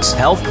sports,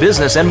 health,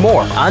 business, and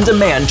more on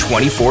demand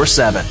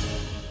 24/7.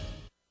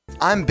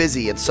 I'm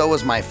busy and so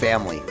is my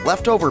family.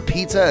 Leftover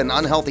pizza and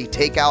unhealthy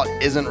takeout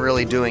isn't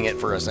really doing it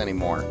for us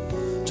anymore.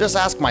 Just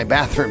ask my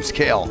bathroom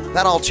scale.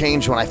 That all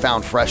changed when I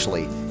found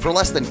Freshly. For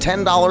less than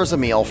 $10 a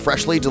meal,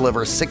 Freshly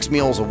delivers 6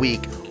 meals a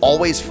week,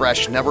 always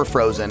fresh, never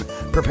frozen,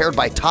 prepared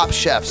by top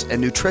chefs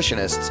and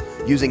nutritionists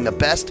using the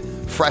best,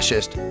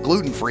 freshest,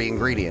 gluten-free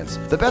ingredients.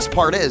 The best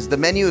part is the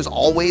menu is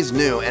always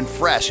new and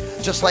fresh,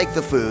 just like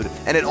the food,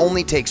 and it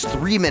only takes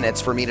 3 minutes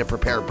for me to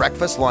prepare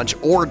breakfast, lunch,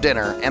 or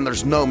dinner, and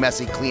there's no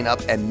messy cleanup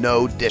and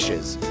no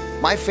dishes.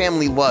 My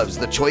family loves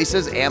the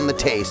choices and the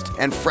taste,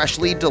 and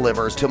Freshly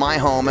delivers to my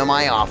home and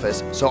my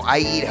office, so I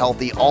eat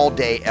healthy all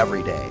day,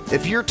 every day.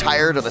 If you're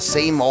tired of the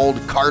same old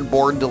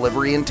cardboard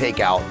delivery and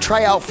takeout,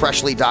 try out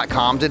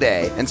Freshly.com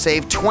today and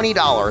save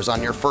 $20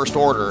 on your first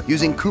order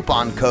using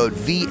coupon code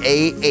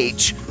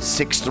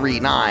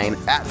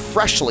VAH639 at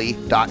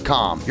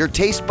Freshly.com. Your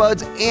taste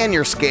buds and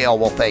your scale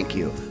will thank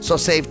you. So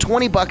save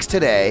 $20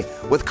 today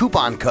with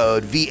coupon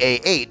code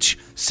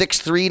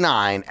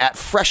VAH639 at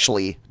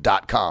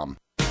Freshly.com.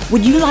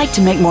 Would you like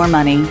to make more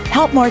money,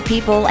 help more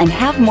people, and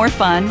have more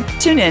fun?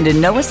 Tune in to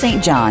Noah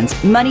St. John's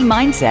Money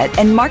Mindset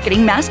and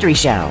Marketing Mastery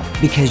Show,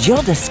 because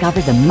you'll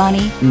discover the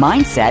money,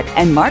 mindset,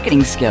 and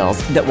marketing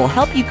skills that will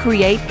help you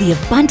create the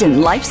abundant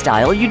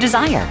lifestyle you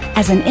desire.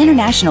 As an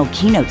international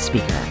keynote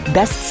speaker,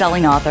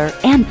 best-selling author,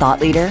 and thought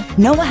leader,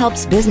 Noah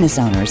helps business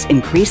owners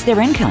increase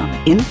their income,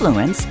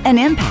 influence, and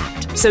impact.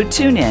 So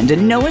tune in to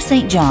Noah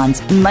St.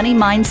 John's Money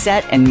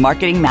Mindset and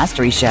Marketing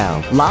Mastery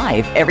Show,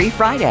 live every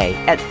Friday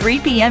at 3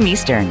 p.m.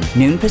 Eastern,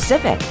 noon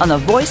Pacific, on the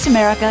Voice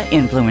America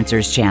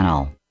Influencers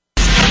channel.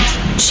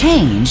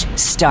 Change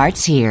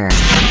starts here.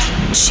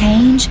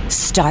 Change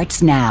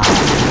starts now.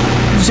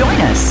 Join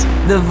us,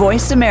 the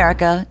Voice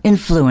America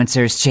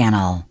Influencers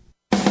channel.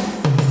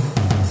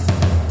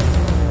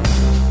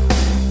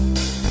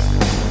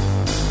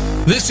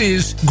 This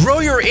is Grow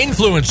Your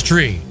Influence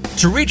Tree.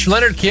 To reach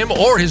Leonard Kim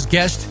or his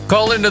guest,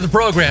 call into the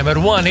program at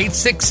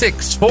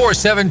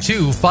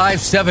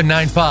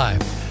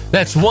 1-866-472-5795.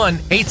 That's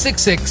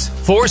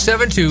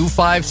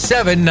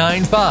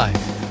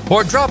 1-866-472-5795.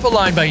 Or drop a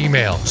line by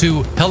email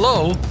to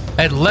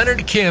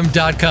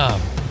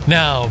hello@leonardkim.com.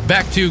 Now,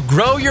 back to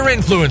Grow Your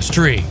Influence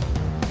Tree.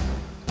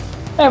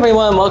 Hey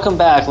everyone, welcome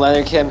back.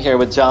 Leonard Kim here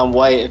with John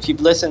White. If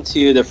you've listened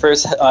to the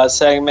first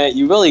segment,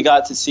 you really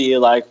got to see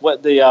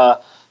what the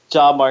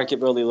job market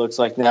really looks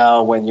like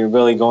now when you're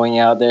really going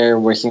out there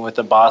working with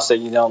a boss that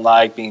you don't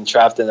like, being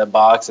trapped in a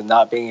box and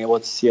not being able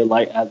to see a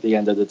light at the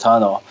end of the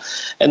tunnel.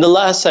 In the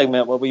last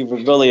segment, what we were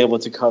really able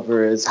to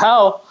cover is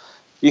how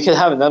you can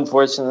have an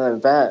unfortunate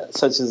event,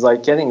 such as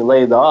getting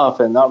laid off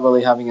and not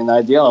really having an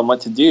idea on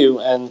what to do,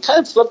 and kind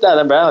of flip that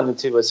around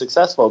into a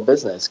successful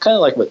business, kind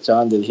of like what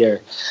John did here.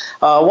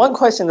 One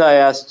question that I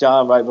asked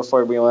John right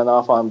before we went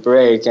off on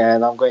break,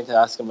 and I'm going to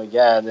ask him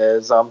again,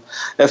 is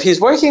if he's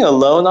working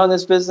alone on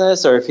his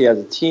business or if he has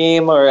a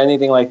team or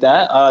anything like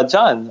that.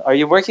 John, are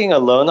you working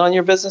alone on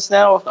your business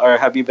now, or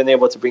have you been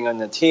able to bring on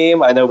a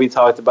team? I know we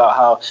talked about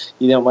how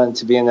you didn't want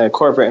to be in a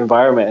corporate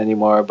environment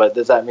anymore, but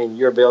does that mean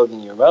you're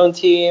building your own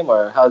team,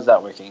 or how's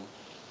that working?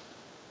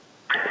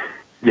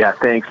 Yeah,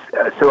 thanks.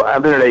 So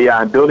I'm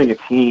building a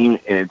team,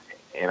 and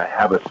I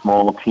have a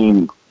small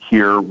team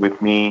here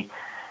with me.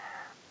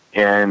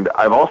 And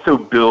I've also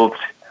built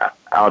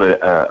out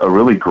a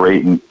really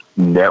great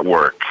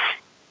network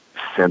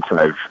since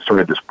I've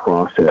started this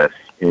process.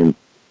 And,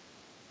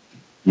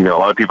 a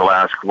lot of people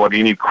ask, well, do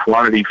you need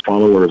quantity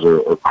followers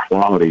or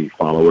quality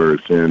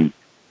followers? And,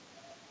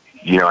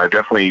 I've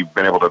definitely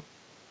been able to,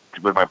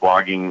 with my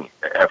blogging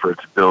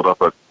efforts, build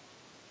up a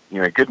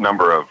good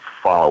number of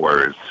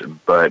followers,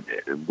 but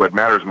what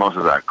matters most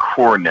is that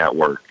core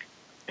network.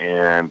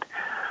 And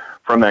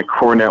from that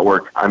core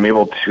network, I'm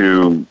able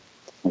to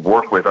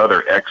work with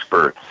other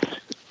experts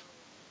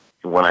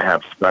when I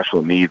have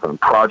special needs on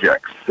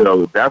projects.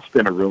 So that's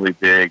been a really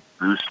big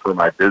boost for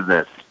my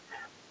business,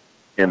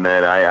 in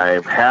that I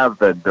have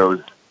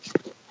those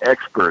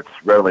experts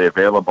readily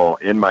available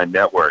in my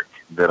network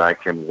that I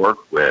can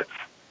work with,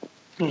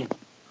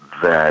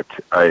 that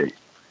I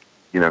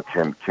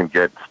can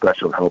get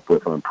special help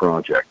with on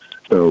projects.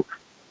 So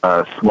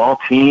a small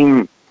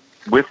team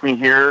with me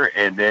here,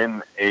 and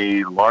then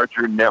a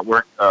larger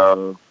network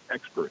of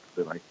experts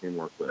that I can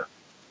work with.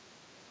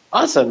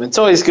 Awesome. It's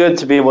always good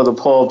to be able to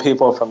pull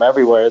people from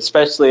everywhere,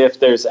 especially if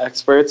there's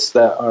experts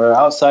that are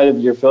outside of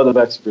your field of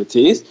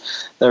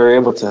expertise that are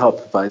able to help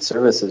provide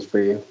services for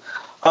you.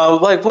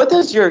 What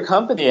does your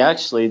company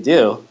actually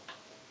do?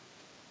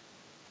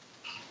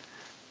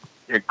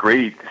 Yeah,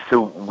 great.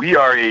 So we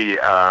are a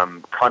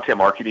content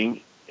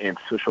marketing and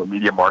social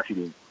media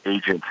marketing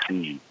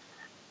agency,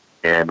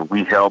 and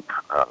we help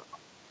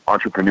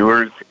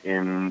entrepreneurs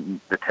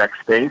in the tech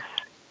space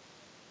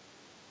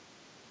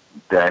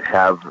that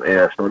have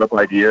a startup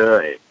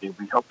idea, and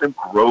we help them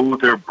grow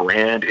their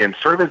brand and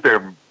serve as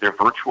their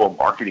virtual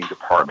marketing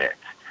department.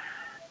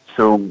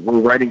 So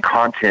we're writing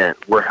content,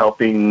 we're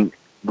helping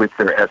with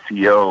their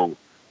SEO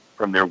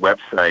from their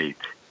website,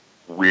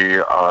 we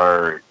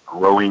are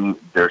growing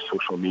their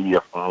social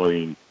media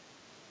following,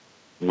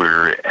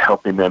 we're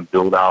helping them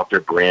build out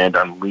their brand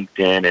on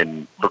LinkedIn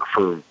and look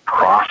for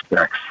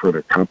prospects for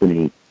their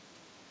company.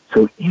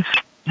 So each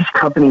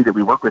company that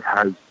we work with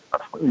has a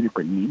slightly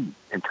different need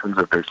in terms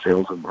of their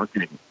sales and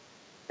marketing.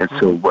 And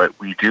so what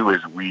we do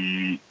is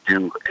we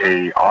do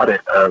a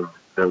audit of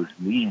those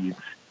needs,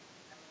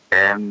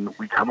 and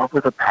we come up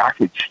with a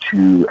package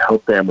to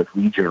help them with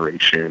lead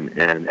generation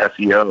and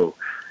SEO,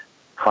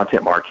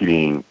 content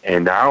marketing,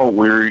 and now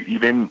we're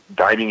even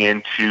diving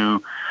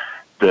into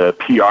the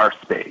PR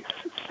space.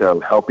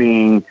 So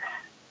helping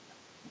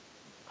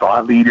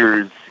thought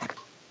leaders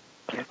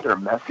get their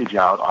message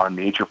out on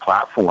major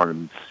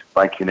platforms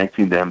by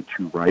connecting them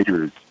to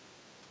writers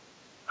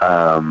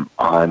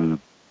on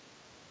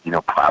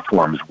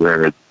platforms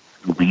where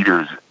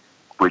leaders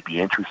would be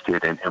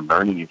interested in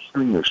learning and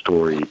hearing their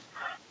story,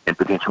 and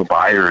potential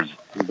buyers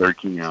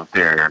lurking out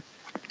there.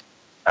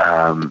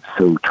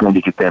 So trying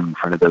to get them in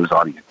front of those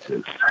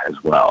audiences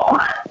as well.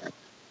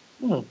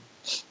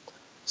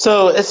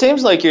 So it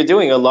seems like you're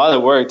doing a lot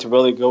of work to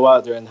really go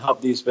out there and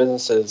help these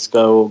businesses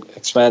go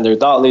expand their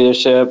thought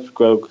leadership,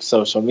 grow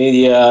social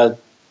media,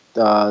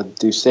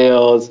 do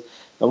sales,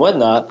 and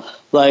whatnot.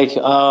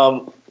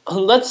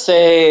 Let's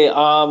say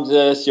I'm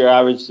just your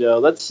average Joe.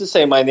 Let's just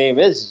say my name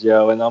is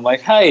Joe, and I'm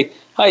like, hi,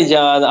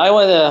 John. I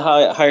want to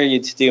hire you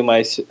to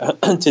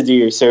do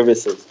your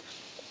services.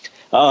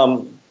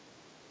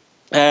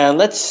 And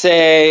let's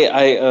say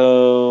I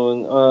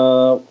own.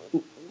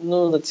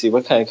 Let's see,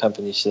 what kind of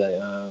company should I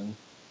own?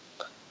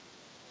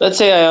 Let's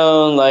say I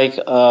own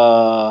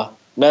a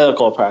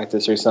medical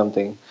practice or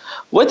something.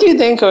 What do you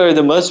think are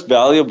the most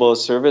valuable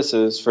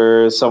services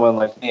for someone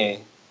like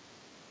me?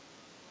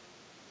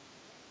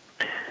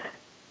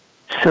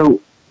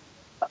 So,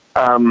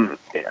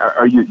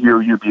 are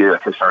you be a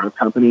startup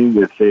company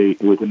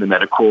within the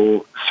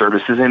medical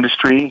services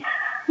industry?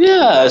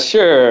 Yeah,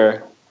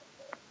 sure.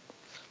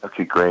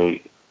 Okay,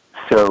 great.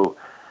 So,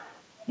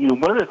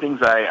 one of the things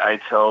I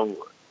tell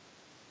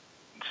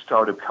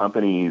startup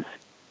companies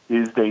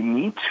is they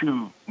need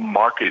to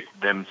market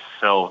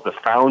themselves. The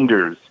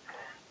founders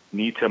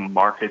need to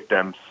market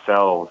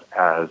themselves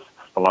as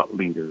thought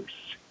leaders.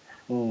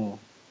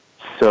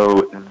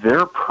 So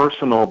their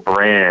personal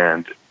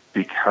brand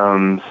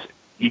becomes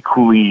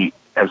equally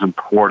as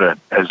important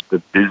as the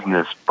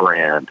business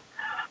brand.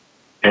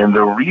 And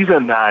the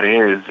reason that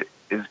is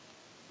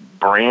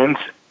brands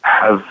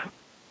have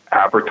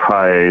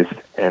advertised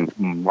and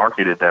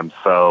marketed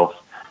themselves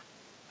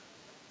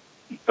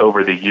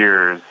over the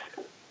years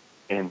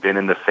and been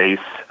in the face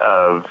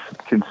of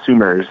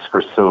consumers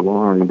for so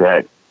long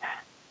that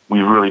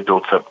we've really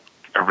built up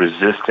a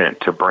resistance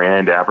to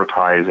brand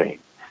advertising.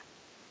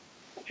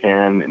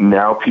 And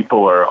now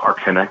people are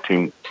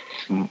connecting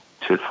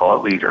to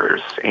thought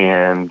leaders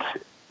and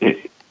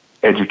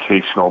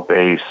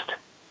educational-based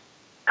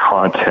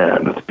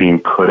content that's being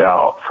put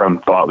out from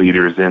thought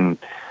leaders in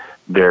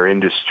their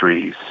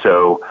industry.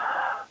 So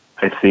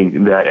I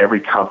think that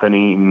every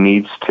company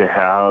needs to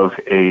have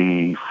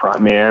a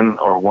front man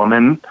or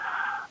woman,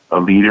 a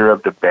leader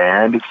of the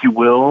band, if you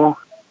will,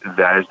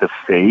 that is the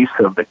face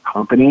of the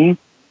company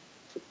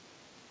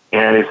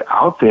and is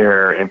out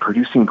there and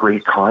producing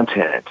great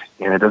content.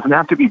 And it doesn't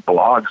have to be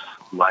blogs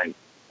like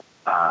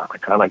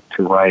I like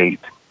to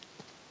write.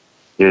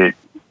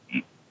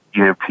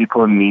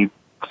 People need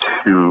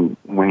to,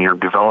 when you're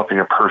developing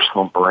a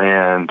personal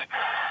brand,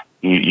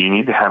 you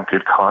need to have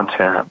good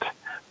content.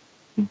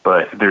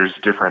 But there's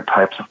different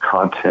types of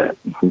content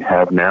you can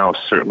have now.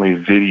 Certainly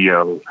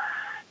video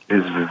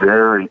is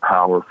very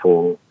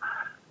powerful.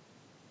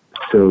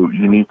 So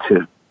you need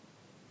to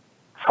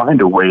find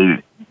a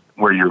way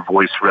where your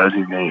voice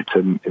resonates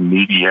in a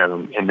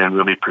medium, and then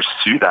really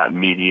pursue that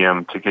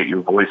medium to get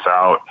your voice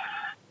out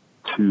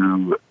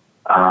to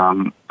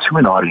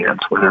an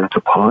audience, whether it's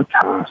a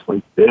podcast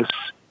like this,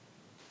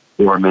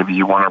 or maybe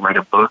you want to write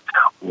a book,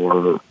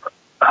 or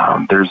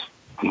there's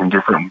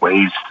different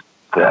ways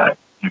that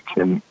you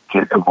can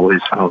get a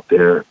voice out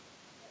there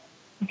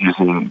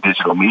using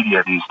digital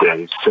media these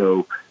days.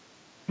 So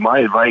my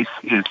advice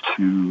is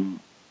to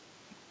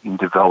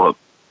develop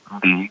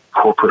the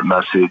corporate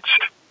message,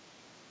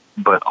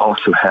 but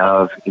also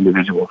have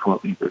individual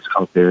thought leaders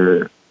out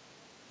there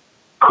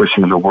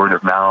pushing the word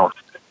of mouth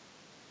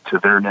to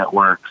their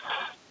networks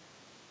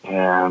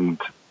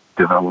and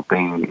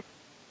developing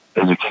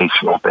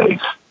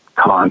educational-based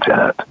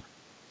content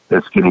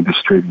that's getting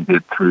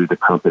distributed through the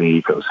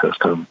company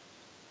ecosystem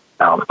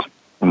out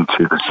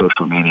into the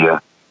social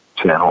media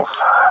channels.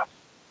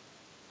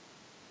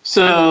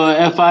 So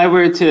if I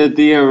were to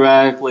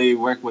theoretically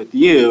work with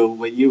you,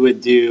 what you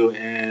would do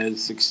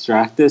is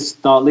extract this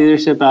thought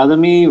leadership out of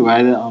me,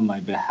 write it on my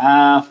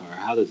behalf, or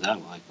how does that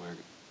work?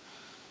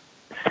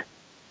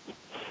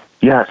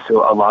 Yeah,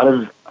 so a lot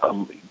of,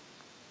 so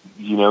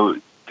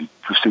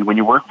when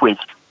you work with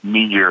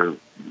me, you're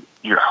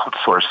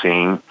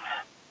outsourcing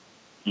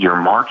your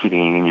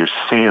marketing and your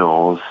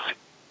sales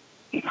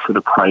for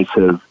the price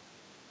of,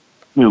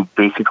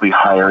 basically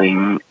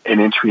hiring an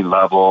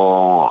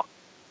entry-level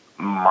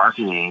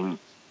marketing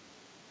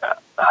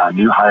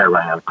new hire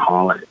right out of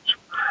college.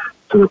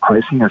 So the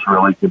pricing is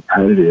really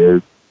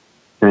competitive,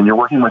 and you're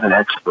working with an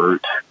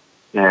expert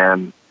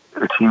and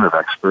a team of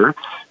experts.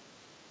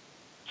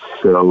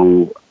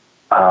 So,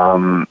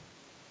 I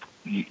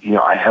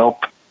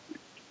help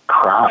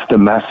craft a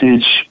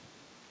message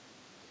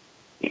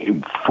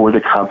for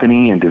the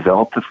company and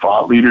develop the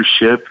thought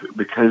leadership,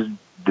 because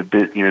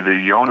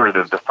the owner,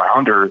 the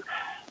founder,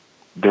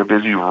 they're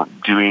busy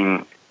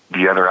doing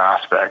the other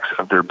aspects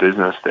of their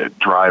business that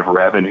drive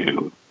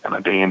revenue on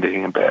a day-in,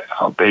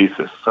 day-out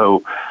basis.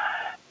 So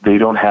they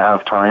don't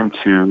have time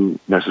to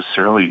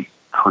necessarily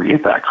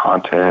create that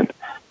content.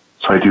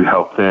 So I do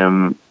help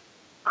them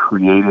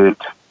create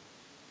it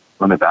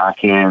on the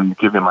back end,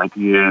 give them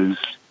ideas,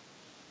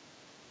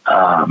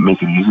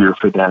 make it easier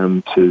for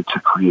them to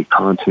create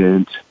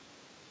content,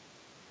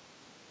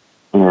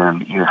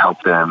 and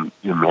help them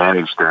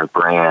manage their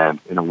brand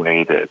in a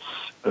way that's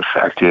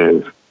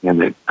effective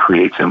and that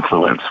creates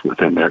influence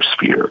within their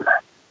sphere.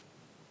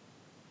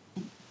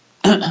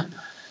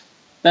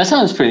 That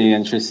sounds pretty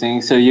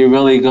interesting. So you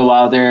really go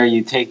out there,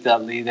 you take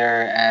that leader,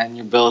 and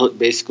you're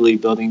basically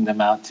building them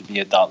out to be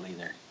a thought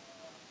leader.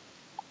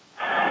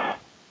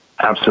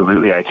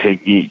 Absolutely. I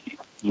take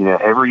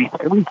every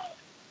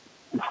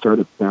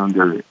startup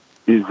founder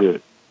is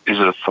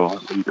a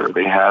thought leader.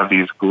 They have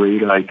these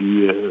great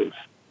ideas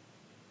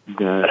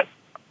that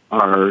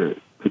are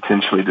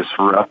potentially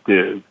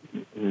disruptive,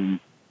 and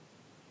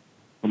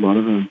a lot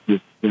of them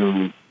just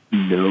don't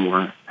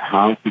know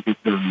how to get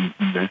their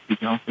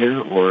message out there,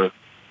 or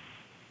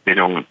they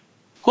don't.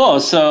 Cool.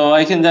 So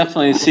I can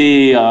definitely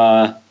see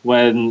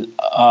when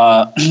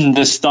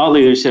this thought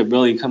leadership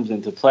really comes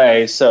into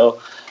play. So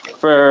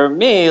for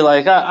me,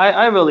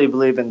 I really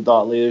believe in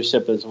thought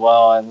leadership as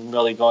well, and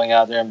really going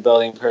out there and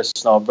building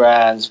personal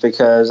brands,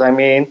 because,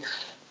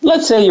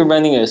 let's say you're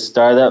running a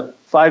startup.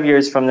 5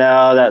 years from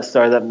now, that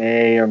startup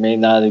may or may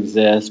not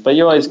exist, but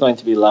you're always going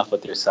to be left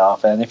with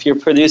yourself. And if you're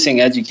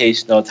producing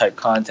educational type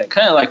content,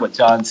 kind of like what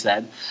John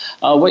said,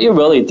 what you're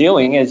really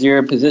doing is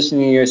you're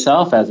positioning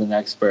yourself as an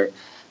expert.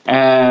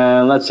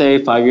 And let's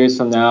say 5 years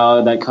from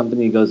now, that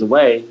company goes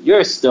away,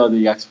 you're still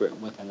the expert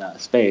within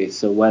that space.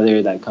 So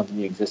whether that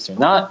company exists or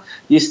not,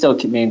 you still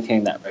can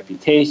maintain that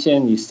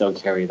reputation, you still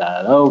carry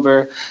that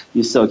over,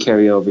 you still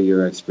carry over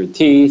your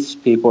expertise.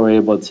 People are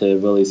able to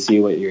really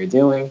see what you're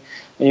doing,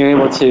 and you're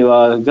able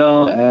to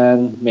go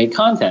and make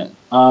content.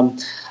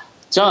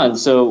 John,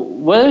 so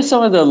what are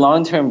some of the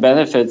long-term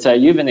benefits that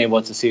you've been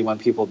able to see when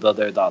people build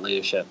their thought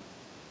leadership?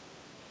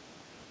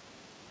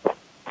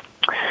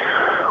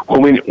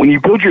 Well, when you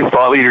build your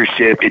thought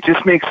leadership, it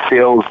just makes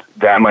sales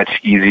that much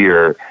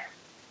easier,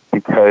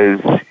 because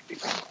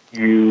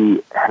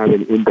you have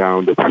an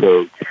inbound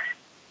approach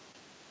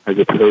as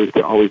opposed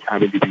to always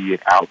having to be an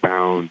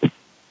outbound,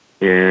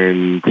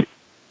 and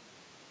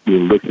you're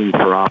looking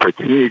for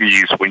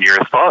opportunities. When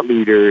you're a thought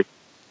leader,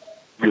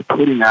 you're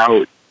putting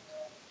out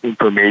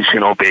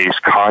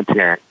informational-based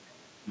content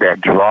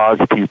that draws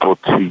people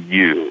to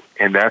you,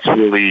 and that's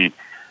really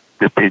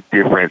the big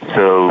difference.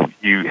 So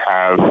you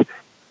have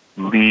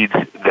leads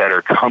that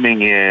are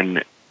coming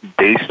in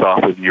based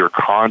off of your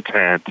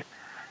content,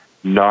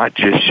 not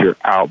just your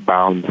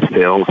outbound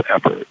sales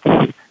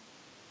efforts.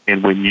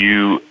 And when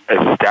you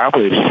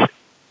establish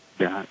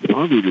that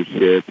thought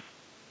leadership,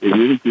 it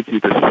really gives you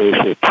the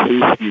social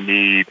proof you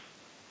need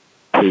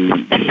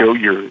to show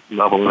your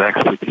level of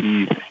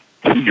expertise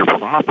to your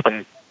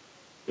prospects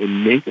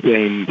and make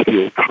them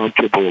feel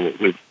comfortable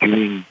with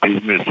doing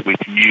business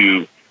with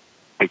you,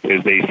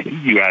 because they see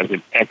you as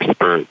an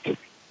expert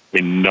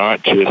and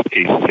not just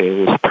a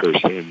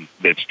salesperson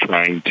that's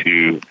trying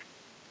to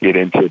get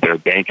into their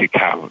bank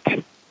account.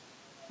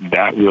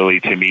 That really,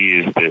 to me,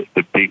 is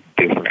the big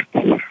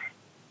difference.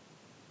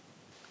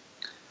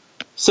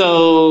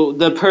 So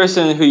the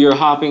person who you're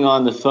hopping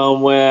on the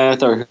phone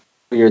with or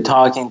who you're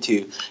talking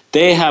to,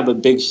 they have a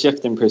big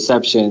shift in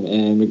perception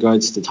in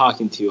regards to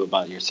talking to you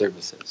about your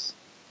services.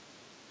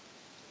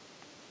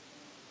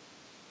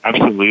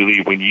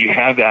 Absolutely. When you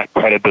have that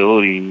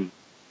credibility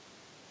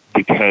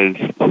because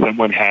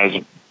someone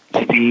has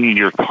seen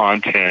your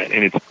content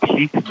and it's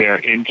piqued their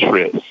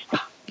interest,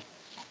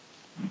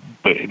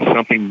 but it's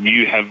something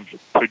you have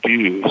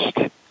produced,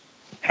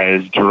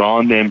 has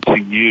drawn them to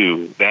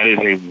you, that is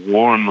a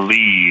warm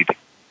lead.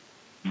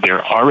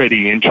 They're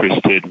already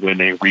interested when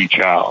they reach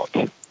out.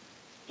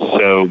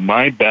 So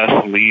my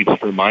best leads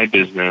for my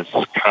business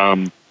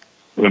come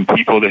from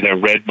people that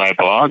have read my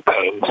blog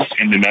posts,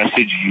 and the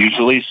message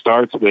usually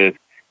starts with,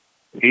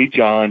 "Hey,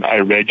 John, I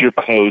read your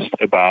post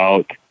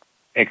about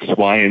X,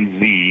 Y, and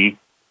Z,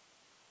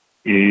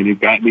 and it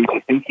got me to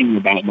thinking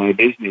about my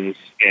business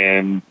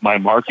and my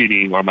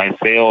marketing or my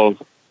sales,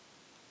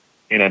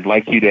 and I'd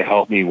like you to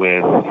help me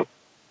with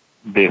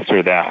this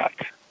or that."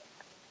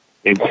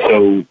 And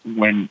so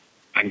when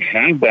I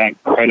have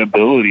that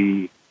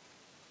credibility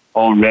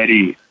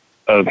already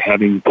of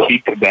having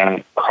piqued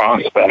that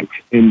prospect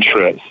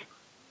interest,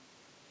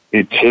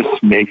 it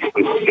just makes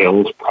the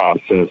sales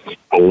process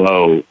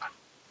flow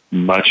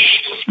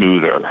much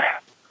smoother.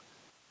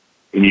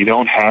 And you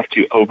don't have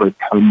to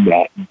overcome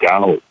that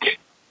doubt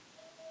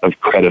of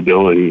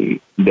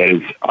credibility that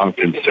is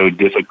often so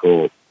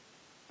difficult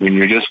when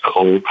you're just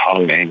cold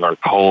calling or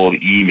cold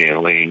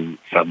emailing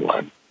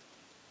someone.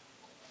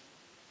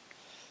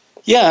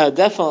 Yeah,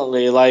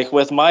 definitely. Like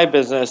with my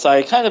business,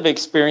 I kind of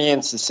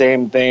experienced the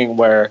same thing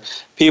where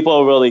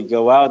people really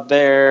go out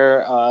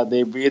there,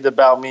 they read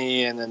about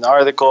me in an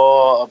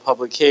article, a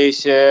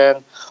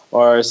publication,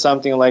 or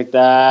something like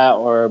that,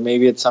 or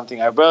maybe it's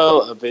something I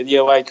wrote, a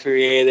video I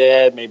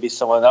created, maybe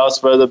someone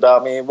else wrote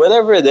about me,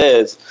 whatever it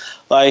is.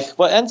 Like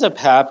what ends up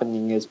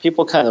happening is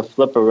people kind of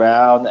flip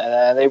around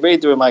and they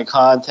read through my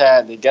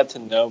content, they get to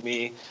know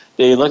me.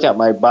 They look at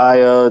my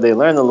bio, they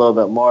learn a little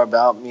bit more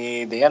about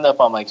me, they end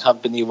up on my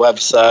company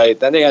website,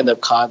 then they end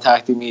up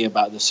contacting me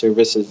about the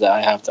services that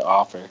I have to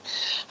offer.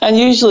 And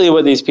usually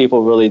what these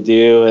people really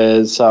do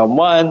is,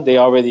 one, they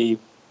already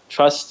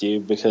trust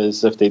you,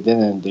 because if they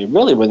didn't, they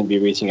really wouldn't be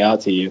reaching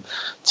out to you.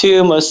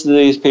 Two, most of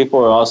these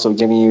people are also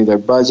giving you their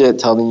budget,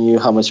 telling you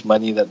how much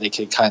money that they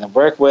could kind of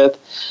work with.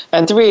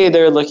 And three,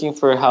 they're looking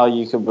for how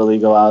you could really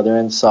go out there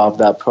and solve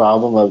that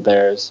problem of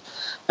theirs.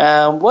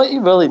 And what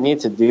you really need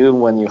to do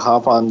when you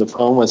hop on the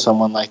phone with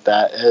someone like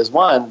that is,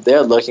 one,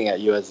 they're looking at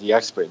you as the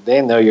expert.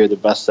 They know you're the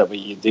best at what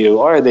you do,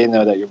 or they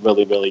know that you're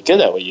really, really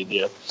good at what you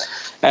do.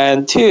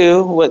 And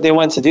two, what they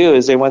want to do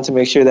is they want to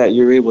make sure that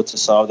you're able to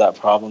solve that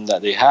problem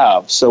that they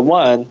have. So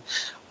one,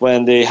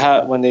 when they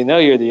know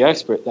you're the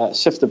expert, that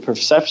shift of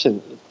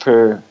perception,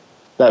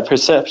 that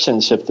perception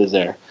shift is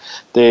there.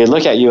 They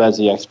look at you as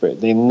the expert.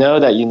 They know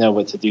that you know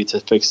what to do to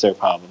fix their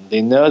problem.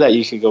 They know that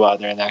you could go out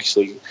there and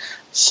actually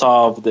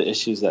solve the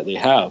issues that they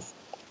have.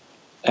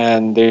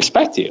 And they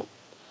respect you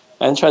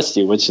and trust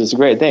you, which is a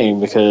great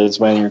thing, because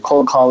when you're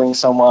cold calling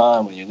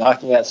someone, when you're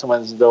knocking at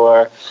someone's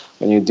door,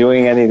 when you're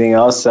doing anything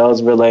else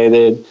sales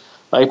related,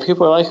 like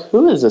people are like,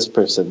 who is this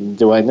person?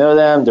 Do I know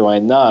them? Do I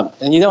not?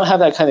 And you don't have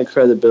that kind of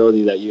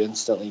credibility that you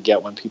instantly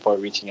get when people are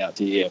reaching out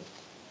to you.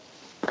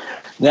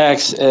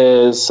 Next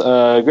is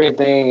a great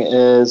thing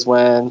is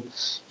when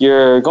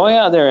you're going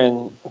out there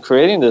and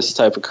creating this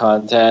type of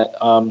content,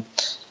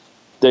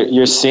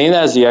 you're seen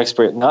as the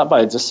expert, not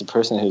by just the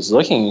person who's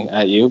looking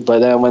at you, but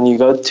then when you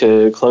go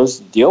to close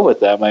the deal with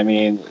them, I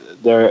mean,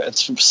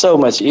 it's so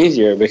much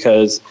easier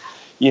because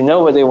you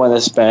know what they want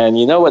to spend,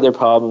 you know what their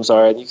problems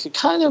are, and you can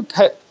kind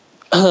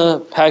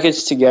of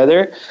package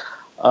together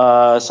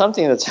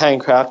something that's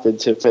handcrafted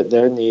to fit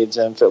their needs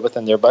and fit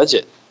within their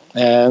budget.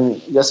 And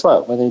guess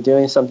what? When they're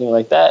doing something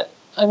like that,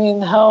 I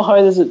mean, how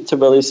hard is it to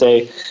really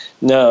say,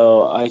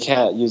 no, I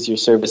can't use your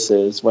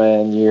services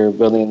when you're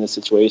really in a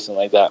situation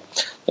like that?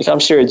 Like, I'm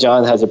sure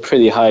John has a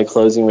pretty high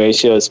closing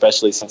ratio,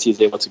 especially since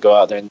he's able to go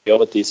out there and deal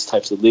with these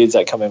types of leads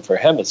that come in for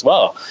him as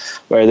well,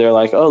 where they're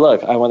like, oh,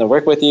 look, I want to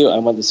work with you. I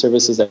want the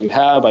services that you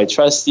have. I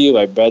trust you.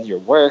 I've read your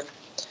work.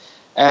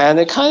 And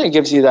it kind of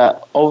gives you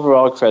that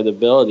overall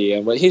credibility.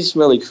 And what he's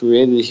really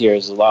created here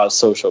is a lot of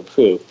social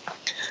proof.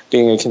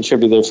 Being a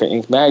contributor for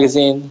Inc.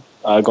 magazine,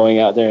 going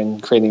out there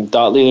and creating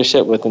thought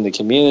leadership within the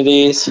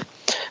communities,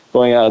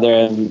 going out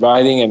there and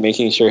writing and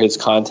making sure his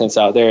content's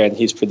out there, and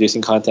he's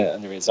producing content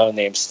under his own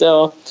name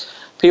still.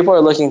 People are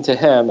looking to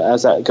him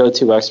as that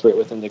go-to expert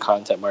within the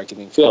content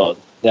marketing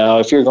field. Now,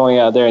 if you're going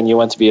out there and you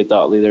want to be a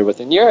thought leader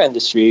within your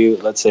industry,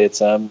 let's say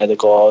it's a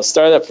medical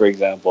startup, for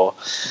example,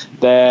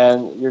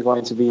 then you're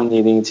going to be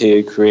needing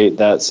to create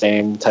that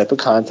same type of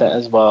content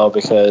as well,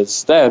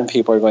 because then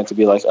people are going to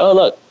be like, oh,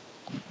 look,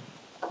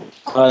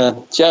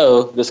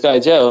 this guy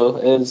Joe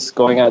is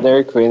going out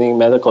there creating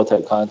medical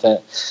type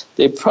content.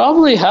 They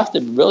probably have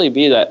to really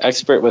be that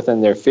expert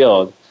within their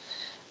field.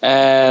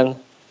 And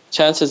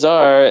chances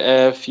are,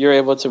 if you're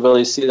able to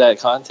really see that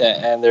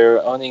content and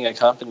they're owning a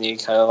company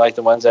kind of like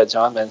the ones that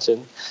John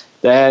mentioned,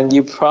 then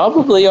you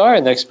probably are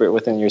an expert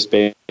within your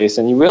space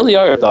and you really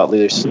are a thought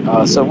leader.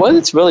 So what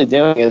it's really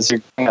doing is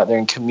you're going out there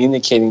and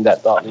communicating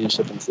that thought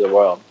leadership into the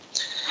world.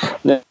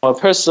 Now, a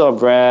personal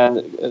brand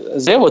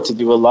is able to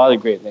do a lot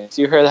of great things.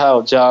 You heard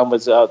how John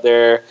was out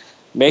there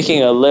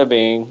making a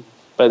living,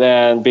 but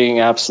then being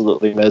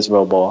absolutely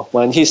miserable.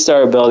 When he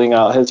started building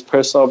out his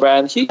personal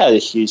brand, he had a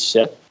huge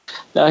shift.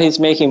 Now he's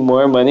making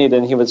more money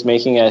than he was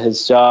making at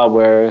his job,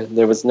 where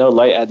there was no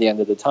light at the end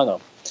of the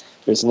tunnel.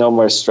 There's no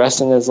more stress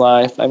in his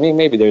life. I mean,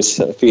 maybe there's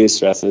a few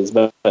stresses,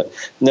 but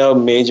no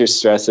major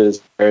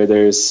stresses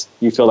where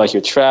you feel like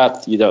you're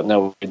trapped, you don't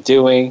know what you're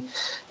doing,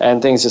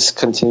 and things just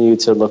continue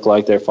to look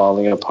like they're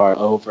falling apart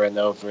over and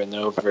over and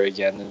over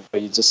again.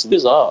 And you just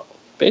lose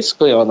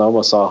basically on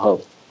almost all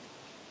hope.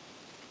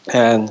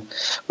 And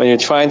when you're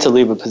trying to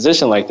leave a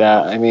position like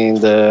that, I mean,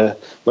 the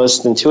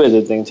most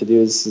intuitive thing to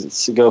do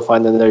is to go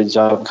find another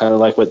job, kind of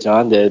like what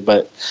John did.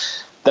 But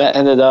that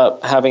ended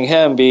up having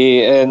him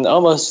be in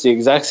almost the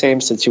exact same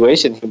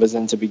situation he was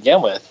in to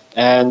begin with.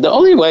 And the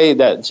only way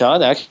that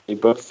John actually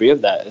broke free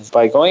of that is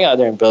by going out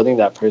there and building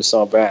that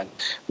personal brand,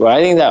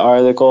 writing that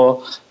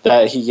article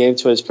that he gave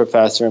to his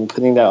professor and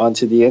putting that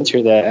onto the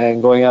internet,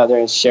 and going out there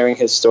and sharing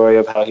his story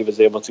of how he was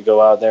able to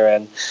go out there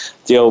and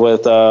deal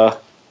with a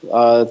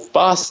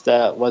boss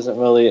that wasn't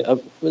really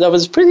that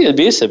was pretty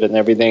abusive and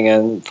everything,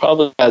 and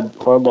probably had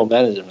horrible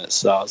management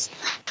styles.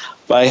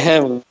 By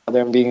him going out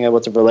there and being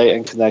able to relate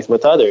and connect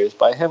with others,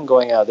 by him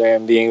going out there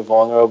and being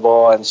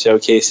vulnerable and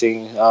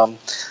showcasing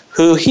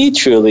who he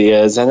truly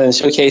is, and then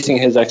showcasing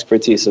his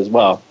expertise as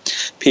well.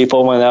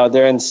 People went out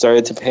there and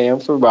started to pay him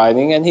for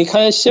writing, and he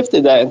kind of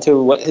shifted that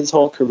into what his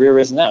whole career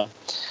is now.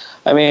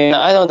 I mean,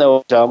 I don't know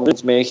what John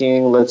was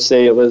making. Let's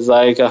say it was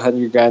like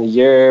 $100,000 a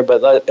year,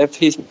 but if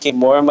he's making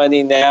more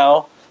money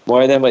now,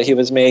 more than what he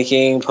was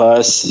making,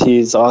 plus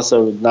he's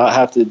also not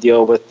have to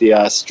deal with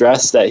the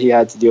stress that he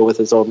had to deal with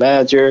his old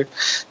manager,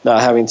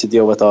 not having to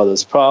deal with all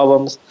those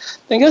problems,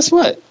 then guess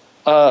what?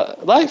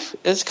 Life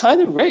is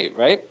kind of great,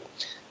 right?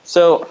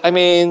 So, I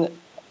mean,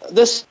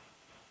 this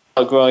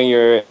growing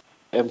your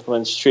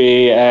influence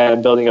tree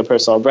and building a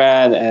personal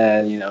brand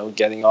and,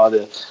 getting all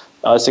the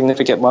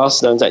significant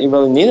milestones that you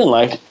really need in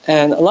life.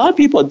 And a lot of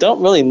people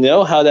don't really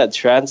know how that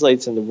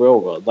translates in the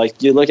real world.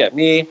 Like, you look at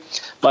me,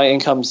 my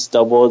income's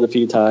doubled a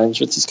few times,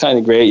 which is kind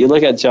of great. You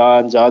look at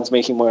John's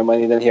making more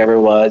money than he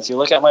ever was. You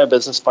look at my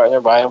business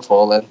partner, Brian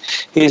Folan,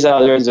 he's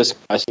out there just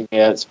crushing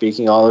it,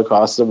 speaking all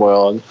across the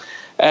world.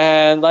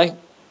 And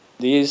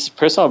these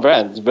personal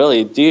brands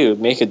really do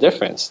make a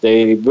difference.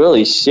 They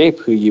really shape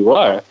who you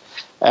are.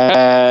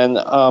 And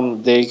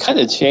they kind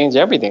of change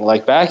everything.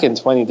 Like back in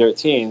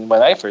 2013,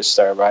 when I first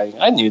started writing,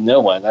 I knew no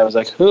one. I was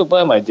like, what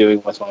am I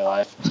doing with my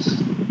life?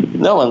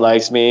 No one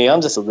likes me. I'm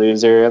just a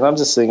loser. And I'm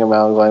just sitting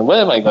around going, what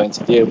am I going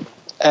to do?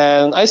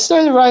 And I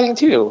started writing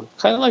too,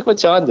 kind of like what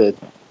John did.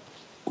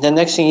 The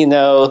next thing you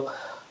know,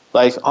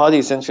 all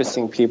these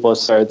interesting people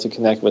started to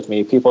connect with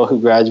me. People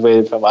who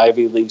graduated from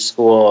Ivy League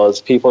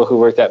schools, people who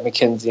worked at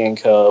McKinsey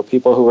 & Co.,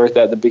 people who worked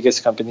at the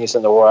biggest companies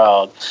in the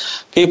world,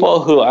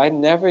 people who I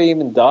never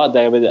even thought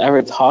that I would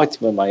ever talk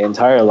to in my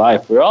entire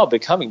life. We're all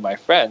becoming my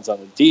friends on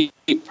a deep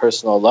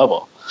personal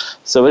level.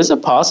 So is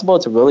it possible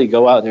to really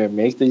go out there and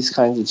make these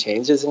kinds of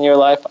changes in your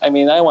life? I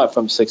mean, I went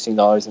from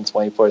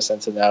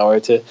 $16.24 an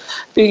hour to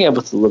being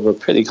able to live a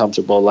pretty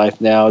comfortable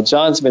life now.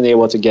 John's been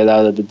able to get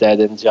out of the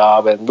dead-end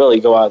job and really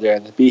go out there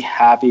and be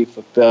happy,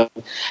 fulfilled,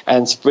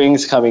 and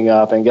spring's coming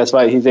up. And guess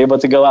what? He's able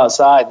to go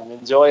outside and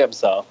enjoy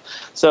himself.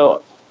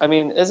 So, I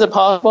mean, is it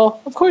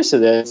possible? Of course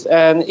it is.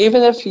 And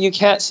even if you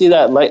can't see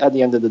that light at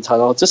the end of the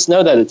tunnel, just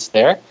know that it's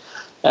there.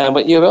 And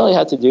what you really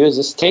have to do is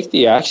just take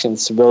the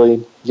actions to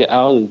really get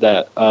out of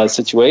that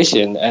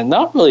situation, and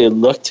not really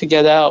look to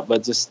get out,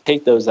 but just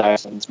take those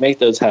actions, make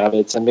those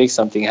habits, and make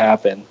something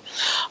happen.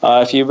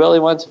 If you really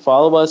want to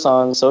follow us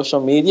on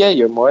social media,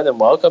 you're more than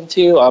welcome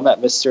to. I'm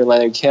at Mr.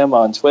 Leonard Kim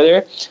on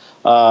Twitter.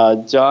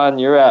 John,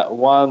 you're at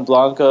Juan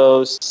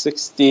Blanco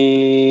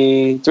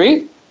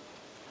 63?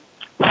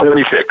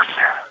 36.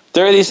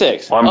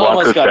 Juan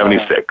Blanco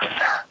 76.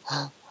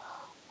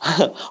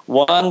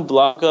 Juan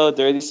Blanco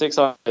 36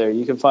 on there.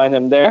 You can find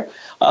him there.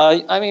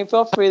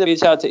 Feel free to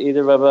reach out to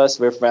either of us.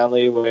 We're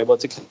friendly. We're able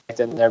to connect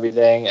and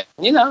everything. And,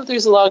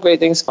 there's a lot of great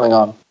things going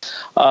on.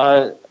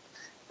 Was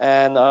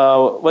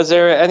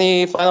there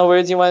any final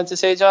words you wanted to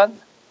say, John?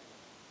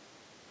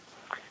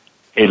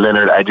 Hey,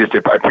 Leonard, I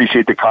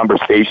appreciate the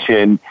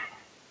conversation.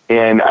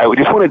 And I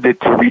just wanted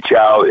to reach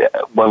out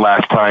one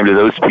last time to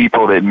those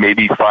people that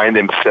maybe find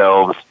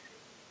themselves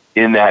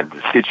in that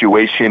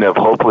situation of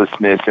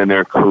hopelessness in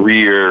their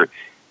career,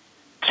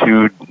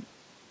 to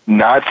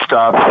not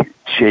stop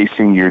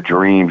chasing your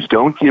dreams.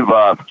 Don't give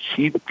up.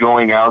 Keep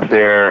going out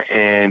there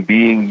and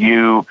being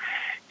you,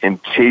 and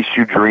chase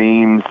your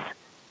dreams,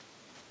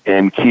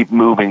 and keep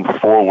moving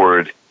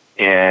forward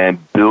and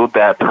build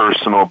that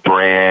personal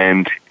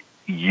brand.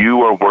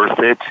 You are worth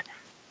it,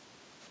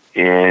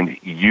 and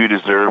you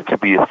deserve to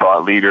be a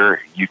thought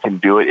leader. You can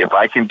do it. If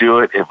I can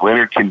do it, if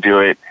Leonard can do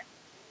it,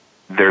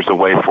 there's a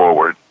way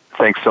forward.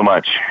 Thanks so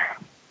much.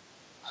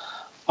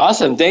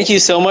 Awesome. Thank you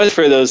so much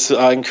for those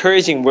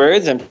encouraging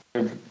words and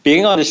for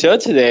being on the show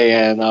today.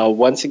 And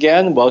once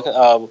again,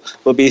 welcome.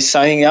 We'll be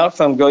signing out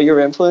from Grow Your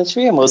Influence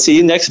Tree, and we'll see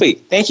you next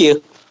week. Thank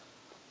you.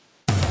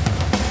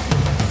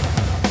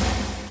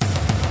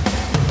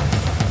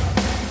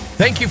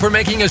 Thank you for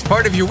making us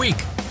part of your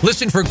week.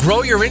 Listen for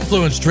Grow Your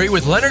Influence Tree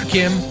with Leonard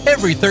Kim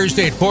every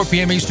Thursday at 4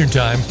 p.m. Eastern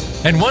Time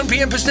and 1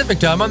 p.m. Pacific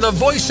Time on the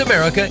Voice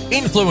America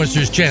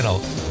Influencers channel.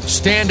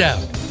 Stand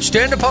out,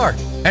 stand apart,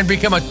 and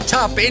become a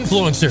top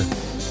influencer.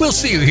 We'll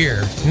see you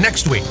here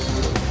next week.